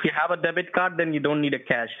you have a debit card, then you don't need a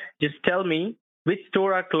cash. Just tell me which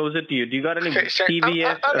store are closer to you. Do you got any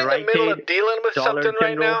CVS, I'm in the middle of dealing with something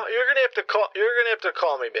right now. You're gonna have to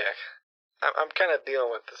call me back. I'm kind of dealing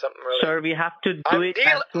with something really. Sir, we have to do it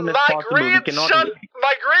as soon as possible.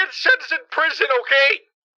 My grandson's in prison.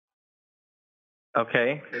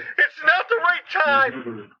 Okay. It's not the right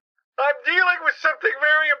time. I'm dealing with something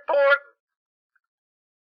very important.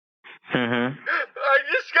 I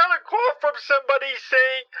just got a call from somebody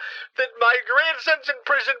saying that my grandson's in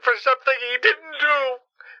prison for something he didn't do,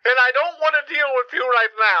 and I don't want to deal with you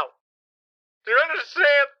right now. Do you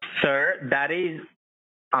understand? Sir, that is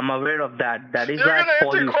I'm aware of that. That is You're why gonna I have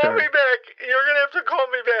called to you, call sir. me back. You're gonna have to call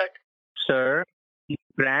me back. Sir,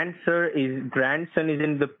 grandson is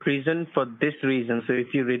in the prison for this reason. So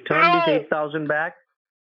if you return this 8,000 back,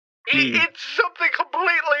 please. It's something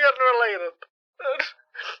completely unrelated.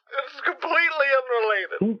 It's completely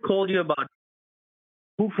unrelated. Who told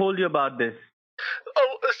you about this?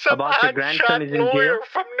 Oh, some About your grandson hotshot is in lawyer jail?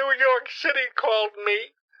 from New York City called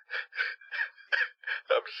me.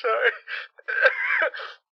 I'm sorry.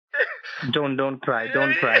 Don't cry.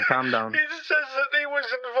 Don't cry. Calm down. He says that he was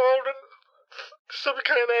involved in some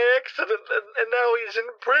kind of accident, and now he's in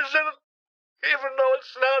prison, even though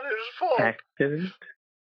it's not his fault. Accident?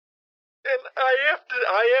 And I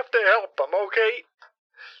have to help him, okay?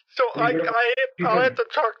 So I'll have to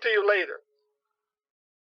talk to you later.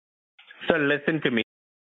 Sir, listen to me.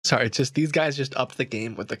 Sorry, it's just these guys just upped the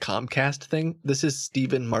game with the Comcast thing. This is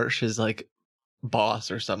Stephen Marsh's like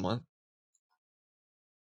boss or someone.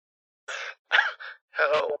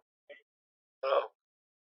 Hello.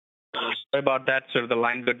 Sorry about that, sir. The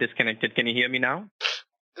line got disconnected. Can you hear me now?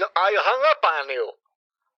 No, I hung up on you.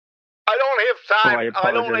 I don't have time.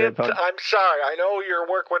 I'm sorry. I know you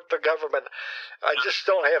work with the government. I just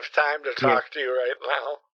don't have time to talk to you right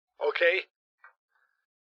now. Okay?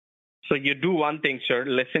 So you do one thing, sir.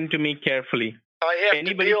 Listen to me carefully.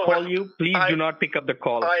 Anybody call you, please do not pick up the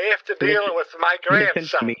call. I have to deal with my grandson.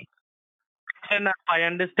 Listen to me. And I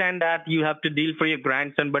understand that you have to deal for your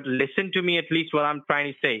grandson, but listen to me at least what I'm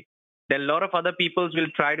trying to say. There are a lot of other people will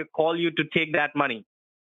try to call you to take that money.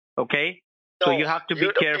 Okay? No, so you have to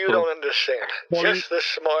be careful. You don't understand. Just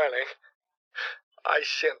this morning, I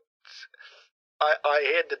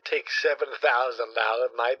had to take $7,000 out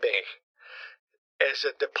of my bank as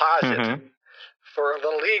a deposit for the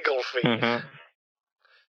legal fees.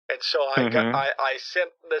 And so I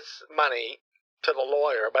sent this money to the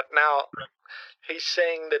lawyer, but now he's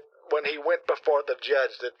saying that when he went before the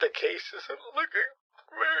judge that the case isn't looking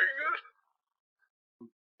very good.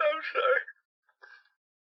 I'm sorry.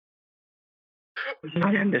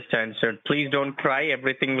 I understand, sir. Please don't cry.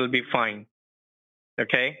 Everything will be fine.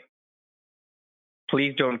 Okay?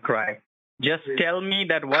 Please don't cry. Just tell me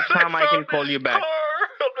that what time I can call you back. Car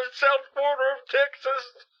on the south border of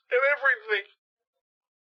Texas and everything.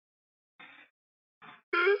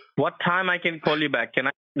 What time I can call you back? Can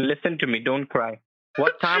I listen to me? Don't cry.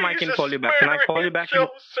 What time I can call you back? Can I call you back? Sir,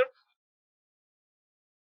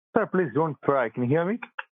 please don't cry. Can you hear me?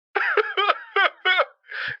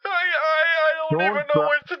 I don't even know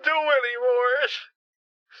what to do anymore.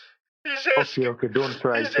 He's asking, okay, don't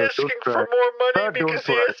cry. He's asking for more money because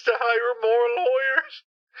he has to hire more lawyers.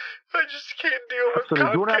 I just can't deal with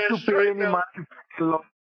Comcast. You don't have to pay right any now. money to the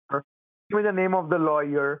lawyer. Give me the name of the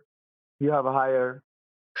lawyer you have hired.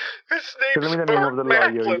 His name's Tell me the name of the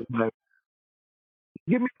Macklin. lawyer.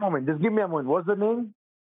 Give me a moment. Just give me a moment. What's the name?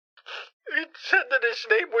 He said that his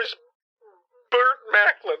name was Bert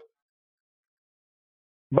Macklin.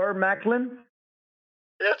 Bert Macklin?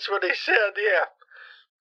 That's what he said, yeah.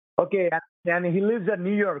 Okay, and he lives in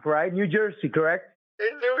New York, right? New Jersey, correct?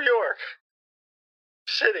 In New York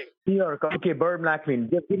City. New York. Okay, Bert Macklin.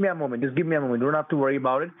 Just give me a moment. You don't have to worry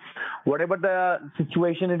about it. Whatever the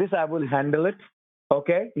situation it is, I will handle it.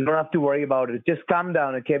 Okay? You don't have to worry about it. Just calm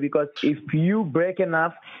down, okay? Because if you break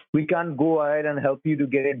enough, we can't go ahead and help you to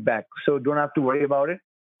get it back. So don't have to worry about it.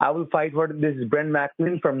 I will fight for this is Brent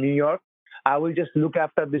Macklin from New York. I will just look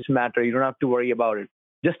after this matter. You don't have to worry about it.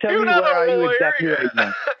 Just tell me where are you exactly right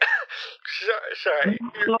now. Sorry.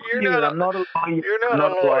 I'm not a lawyer. You're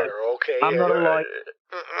not a lawyer, okay? I'm not a lawyer.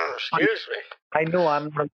 Excuse me. I know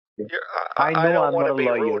I'm not. I don't want to be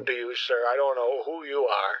rude to you, sir. I don't know who you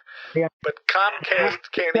are. Yeah. But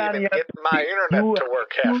Comcast can't even get my internet to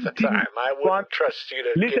work half the time. I wouldn't trust you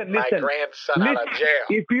to get my grandson out of jail.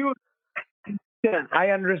 I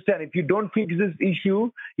understand. If you don't fix this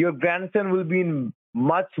issue, your grandson will be in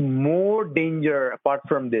much more danger apart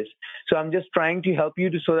from this. So I'm just trying to help you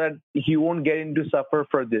so that he won't get into suffer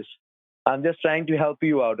for this. I'm just trying to help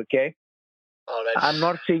you out, okay? I'm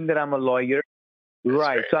not saying that I'm a lawyer.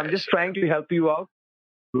 Right. So I'm just trying to help you out.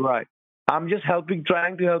 Right. I'm just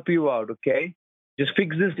trying to help you out, okay? Just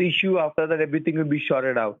fix this issue. After that, everything will be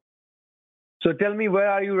sorted out. So tell me, where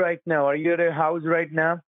are you right now? Are you at a house right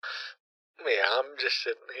now? Yeah, I'm just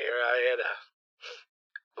sitting here.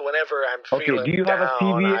 Whenever I'm feeling do you have down, a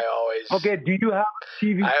CVS? I always... Okay, do you have a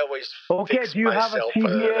CVS? I always fix do you have a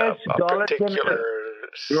CVS, a particular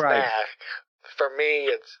snack. Right. For me,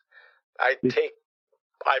 it's I take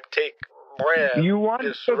bread, you want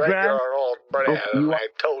just regular old bread, and I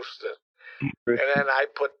toast it. And then I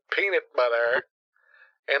put peanut butter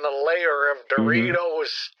and a layer of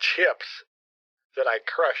Doritos chips that I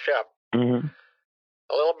crush up. Mm-hmm.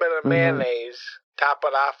 A little bit of mayonnaise, top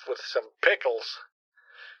it off with some pickles.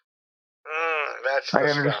 That's the I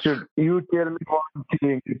understood. stuff. You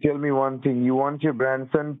tell me one thing. You want your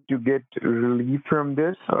grandson to get relief from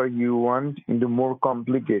this, or you want to more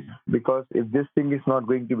complicate? Because if this thing is not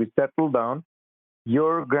going to be settled down,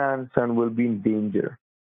 your grandson will be in danger.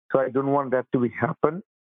 So I don't want that to happen.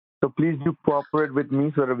 So please do cooperate with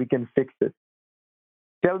me so that we can fix it.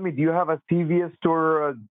 Tell me, do you have a CVS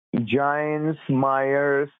store, Giants,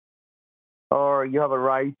 Myers, or you have a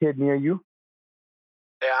Rite Aid near you?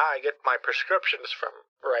 Yeah, I get my prescriptions from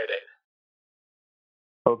Rite Aid.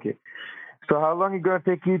 Okay. So how long is it going to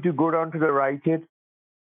take you to go down to the Rite Aid?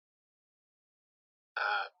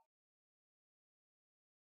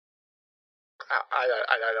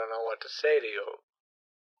 I don't know what to say to you.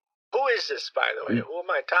 Who is this, by the way? Who am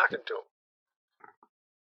I talking to?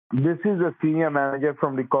 This is a senior manager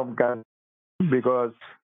from the Comcast, because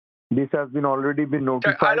this has been already been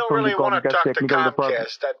notified I don't from really the want to Comcast talk to technical Comcast.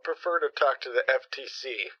 department. I'd prefer to talk to the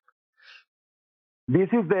FTC. This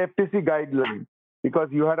is the FTC guideline, because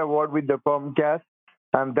you had a word with the Comcast,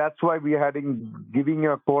 and that's why we are giving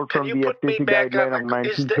you a call from the FTC guideline of 1930.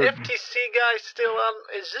 Is the FTC guy still on?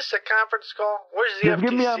 Is this a conference call? Where's the Just FTC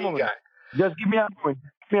give me a moment. guy? Just give me a moment.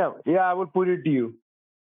 Yeah, I will put it to you.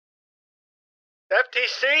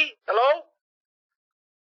 FTC? Hello?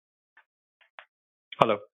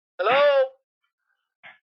 Hello. Hello?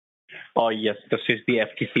 Oh, yes, this is the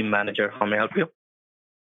FTC manager. How may I help you?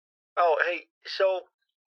 Oh, hey, so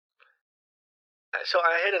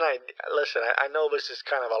I had an idea. Listen, I know this is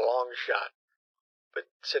kind of a long shot, but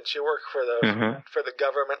since you work for the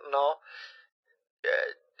government and all,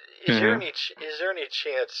 is there any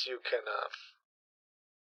chance you can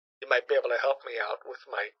you might be able to help me out with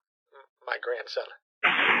my grandson?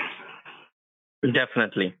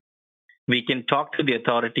 Definitely. We can talk to the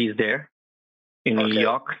authorities there in New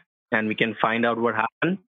York, and we can find out what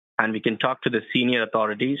happened, and we can talk to the senior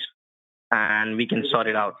authorities, and we can sort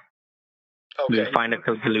it out. Okay. We'll find a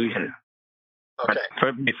solution. Okay.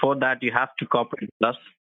 But before that, you have to cooperate with us.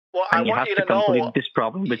 Well, I want you to know this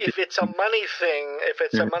problem. If it's a money thing,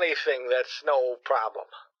 that's no problem.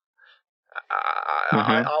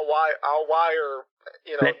 I'll wire.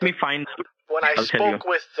 Let me find. When I spoke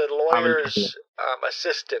with the lawyer's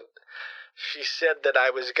assistant, she said that I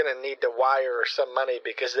was going to need to wire some money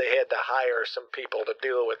because they had to hire some people to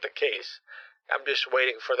deal with the case. I'm just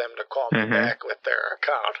waiting for them to call me back with their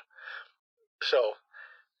account. So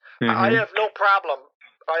I have no problem.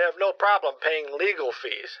 I have no problem paying legal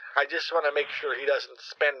fees. I just want to make sure he doesn't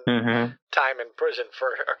spend time in prison for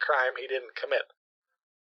a crime he didn't commit.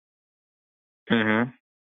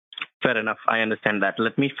 Fair enough. I understand that.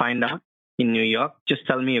 Let me find out in New York. Just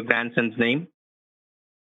tell me your grandson's name.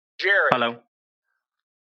 Jerry. Hello.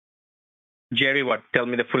 Jerry what? Tell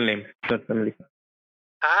me the full name.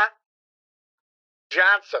 Huh?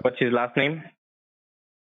 Johnson. What's his last name?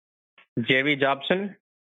 Jerry Jobson?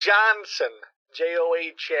 Johnson.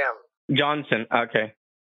 John. Johnson. Okay.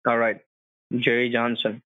 All right. Jerry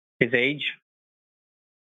Johnson. His age?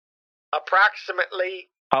 Approximately.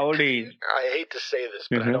 How old is he? I hate to say this,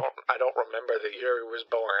 but I don't remember the year he was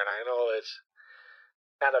born. I know it's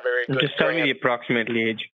not a very good. Just tell me the approximate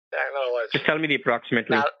age. I know it's. Just tell me the approximate.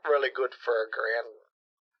 Not really good for a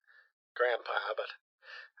grandpa, but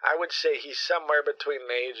I would say he's somewhere between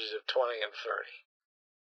the ages of 20 and 30.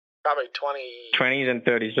 Probably 20. 20s and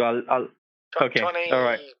 30s. So I'll. Okay. 20, all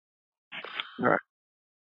right.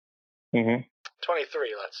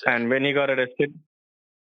 23, let's say. And when he got arrested?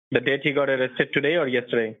 The date he got arrested, today or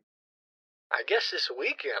yesterday? I guess this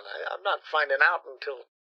weekend. I'm not finding out until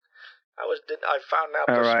I found out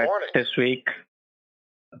this morning. This week.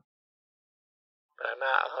 I'm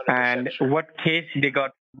not 100% and sure. what case they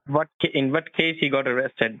got? In what case he got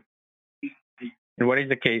arrested? And what is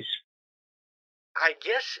the case? I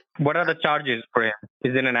guess. What are the charges for him?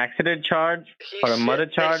 Is it an accident charge, or a murder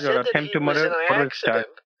charge, or attempt to murder? What was the charge?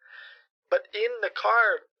 But in the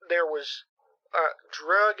car there was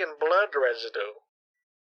drug and blood residue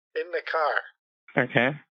in the car.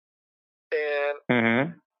 Okay.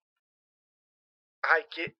 And I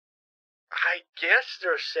guess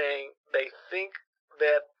they're saying they think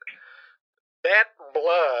that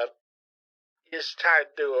blood is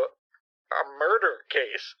tied to a murder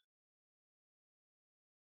case.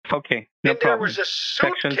 Okay, no and problem. There was a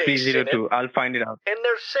suitcase Section 302. in it, I'll find it out. And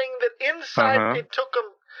they're saying that inside it took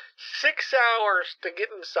them 6 hours to get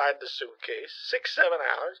inside the suitcase, 6-7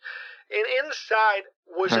 hours, and inside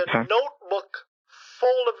was a notebook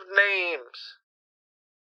full of names.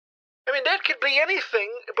 I mean, that could be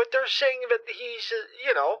anything, but they're saying that he's,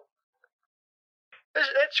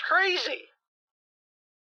 It's crazy.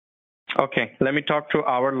 Okay, let me talk to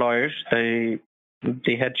our lawyers, the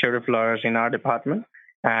head sheriff lawyers in our department,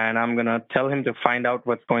 and I'm going to tell him to find out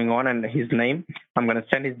what's going on and his name. I'm going to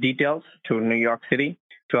send his details to New York City,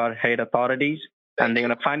 to our head authorities, and they're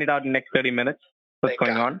going to find it out in the next 30 minutes what's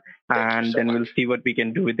going on, and then we'll see what we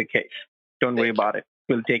can do with the case. Don't worry about it.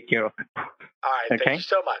 We'll take care of it. All right, okay? Thank you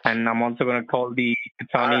so much. And I'm also going to call the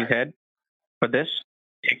attorney's head for this.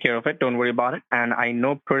 Take care of it. Don't worry about it. And I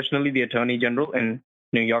know personally the Attorney General in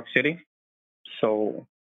New York City. So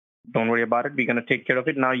don't worry about it. We're going to take care of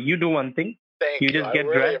it. Now you do one thing. Thank you. Just get I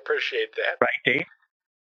really dressed. appreciate that. Right, eh?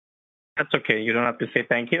 That's okay. You don't have to say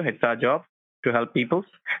thank you. It's our job to help people.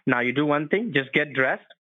 Now you do one thing. Just get dressed.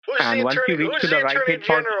 And once you reach to the right Attorney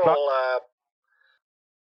General?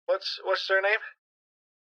 What's their name?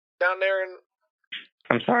 Down there in...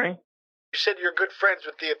 I'm sorry? You said you're good friends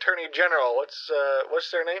with the Attorney General. What's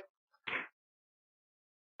their name?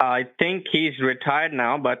 I think he's retired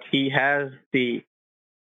now, but he has the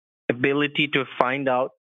ability to find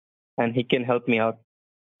out, and he can help me out.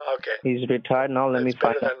 Okay. He's retired now. Let me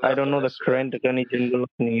find out. I don't know the current Attorney General of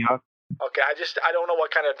New York. Okay, I don't know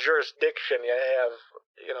what kind of jurisdiction you have,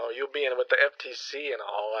 you being with the FTC and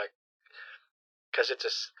all, like, because it's a,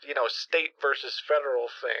 state versus federal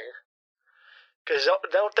thing. Because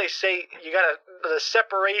don't they say you got the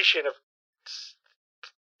separation of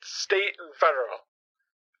state and federal?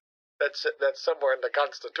 That's somewhere in the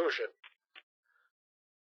Constitution.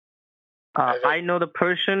 I know the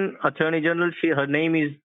person, Attorney General. Her name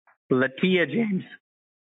is Letitia James.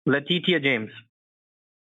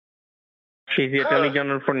 She's the Attorney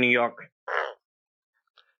General for New York.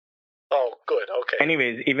 Oh, good. Okay.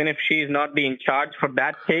 Anyways, even if she's not in charge for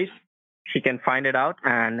that case, she can find it out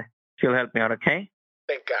and she'll help me out, okay?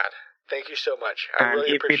 Thank God. Thank you so much. I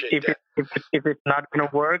really appreciate that. If it's not going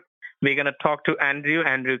to work, we're going to talk to Andrew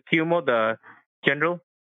Cuomo, the general.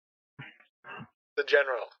 The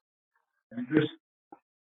general.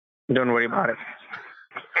 Don't worry about it.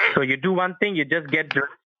 So you do one thing, you just get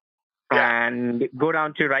dressed and go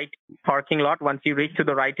down to right parking lot. Once you reach to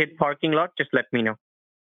the right parking lot, just let me know.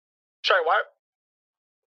 Sorry, what?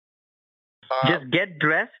 Just get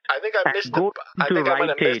dressed. I think I missed. I think I might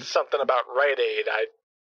have missed something about Rite Aid.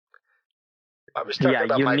 I was talking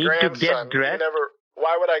about my grandson. To get dressed.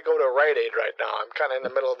 Why would I go to Rite Aid right now? I'm kind of in the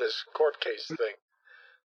middle of this court case thing.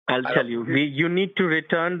 I'll tell you. You need to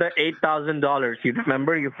return the $8,000. You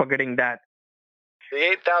remember? You're forgetting that. The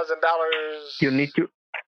 $8,000. You need to.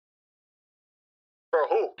 For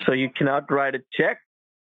who? So you cannot write a check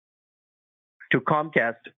to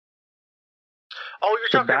Comcast. Oh, you're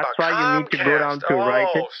talking about Comcast. That's why you need to go down to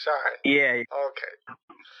write it. Oh, sorry. Yeah. Okay.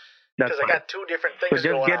 Because I got two different things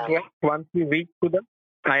going on. So just get dressed once you reach to them.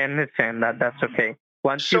 I understand that. That's okay.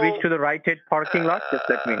 Once you reach to the right parking lot, just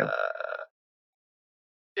let me know.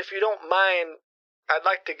 If you don't mind, I'd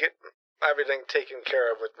like to get everything taken care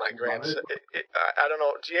of with my grandson. I don't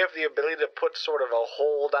know. Do you have the ability to put sort of a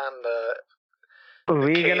hold on the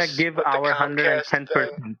We're going to give our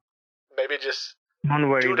 110%. Maybe just don't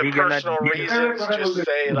worry. due to personal reasons, just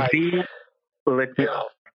say like,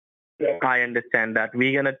 I understand that.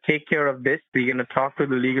 We're going to take care of this. We're going to talk to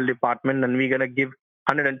the legal department and we're going to give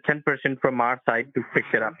 110% from our side to fix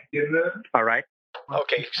it up. All right?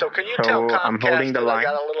 Okay, so can you tell Comcast I'm holding the line. I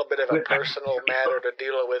got a little bit of a personal matter to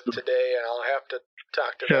deal with today and I'll have to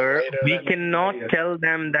talk to them later? We cannot tell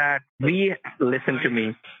them that listen to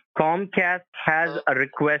me. Comcast has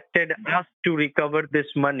requested us to recover this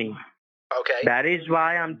money. Okay. That is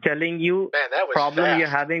why I'm telling you, problem you're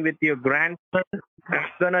having with your grandson, I'm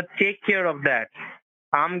going to take care of that.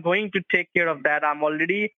 I'm going to take care of that. I've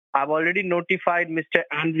already notified Mr.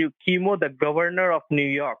 Andrew Cuomo, the governor of New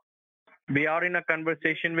York. We are in a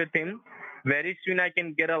conversation with him. Very soon I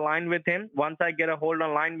can get a line with him. Once I get a hold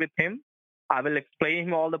on line with him, I will explain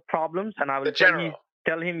him all the problems and I will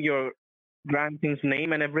tell him your grandson's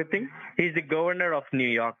name and everything. He's the governor of New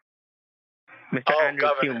York, Mr. Andrew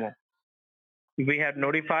Cuomo. We have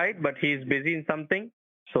notified, but he's busy in something.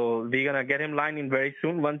 So we're going to get him line in very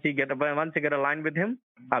soon. Once you get a line with him,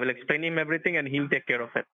 I will explain him everything and he'll take care of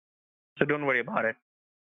it. So don't worry about it.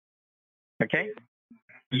 Okay?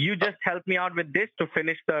 You just help me out with this to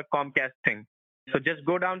finish the Comcast thing. So just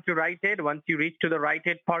go down to Rite Aid. Once you reach to the Rite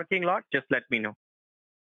Aid parking lot, just let me know.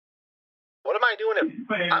 What am I doing?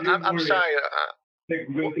 I'm sorry.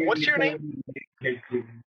 What's your name?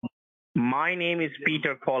 My name is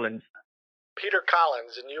Peter Collins. Peter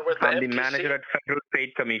Collins, and you're with the FTC? I'm the manager at Federal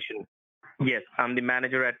Trade Commission. Yes, I'm the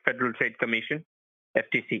manager at Federal Trade Commission,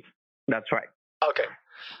 FTC. That's right. Okay.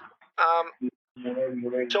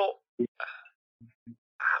 So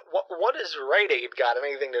What has Rite Aid got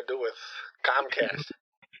anything to do with Comcast?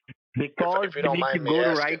 Because if you you don't need mind to me go to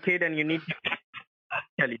asking. Rite Aid and you need to...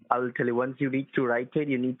 I'll tell you, once you reach to Rite Aid,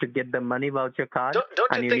 you need to get the money voucher card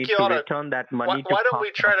Don't and you you think need you to ought to return that money to why don't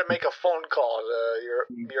we try to Comcast. make a phone call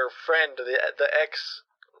to your friend, the ex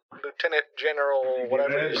Lieutenant General,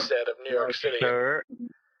 whatever you said, of New York City? Sir,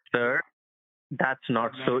 that's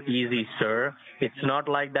not so easy, sir. It's not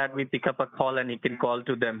like that we pick up a call and he can call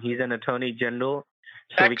to them. He's an Attorney General,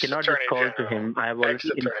 so we cannot just call to him. I have already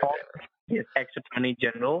informed his ex-Attorney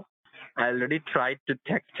General. I already tried to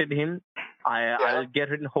texted him. I'll get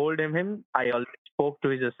hold of him. I already spoke to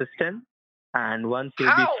his assistant, and once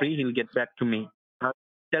he'll be free, he'll get back to me. I'll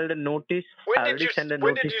tell the notice. I already sent a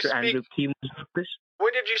notice to Andrew Keeman's office.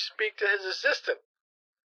 When did you speak to his assistant?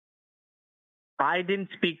 I didn't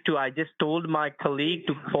speak to. I just told my colleague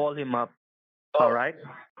to call him up. Oh. All right.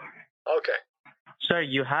 Okay. Sir,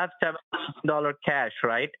 you have $7,000 cash,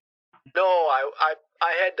 right? No, I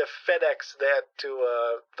had to FedEx that to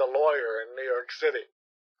the lawyer in New York City.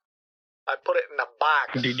 I put it in a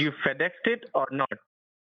box. Did you FedEx it or not?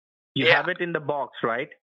 You have it in the box, right?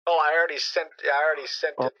 Oh, I already sent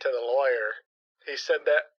it to the lawyer. He said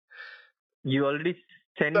that. You already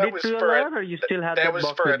sent it to the lawyer, or you still have that box with you? That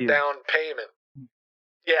was for a down payment.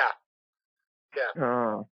 Yeah.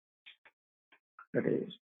 Oh. It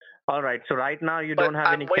is. All right. So right now you don't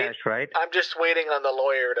have any cash, right? I'm just waiting on the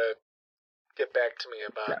lawyer to get back to me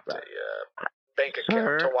about the bank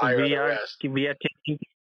account to wire the rest. We are taking...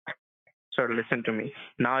 Sir, listen to me.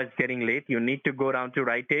 Now it's getting late. You need to go down to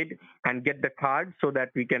Rite Aid and get the card so that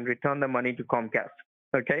we can return the money to Comcast.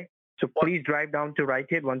 Okay? So please drive down to Rite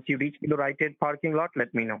Aid. Once you reach the Rite Aid parking lot,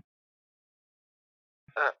 let me know.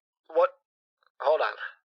 What? Hold on.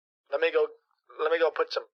 Let me go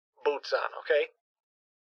put some boots on, okay?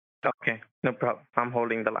 Okay, no problem. I'm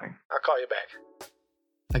holding the line. I'll call you back.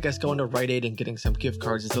 I guess going to Rite Aid and getting some gift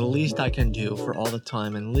cards is the least I can do for all the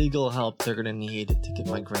time and legal help they're going to need to get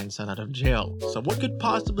my grandson out of jail. So what could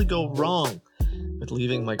possibly go wrong with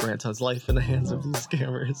leaving my grandson's life in the hands of these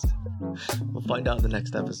scammers? We'll find out in the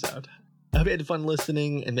next episode. I hope you had fun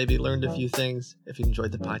listening and maybe learned a few things. If you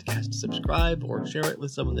enjoyed the podcast, subscribe or share it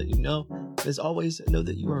with someone that you know. And as always, know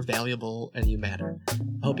that you are valuable and you matter.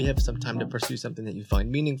 I hope you have some time to pursue something that you find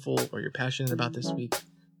meaningful or you're passionate about this week.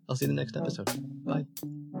 I'll see you in the next episode. Bye.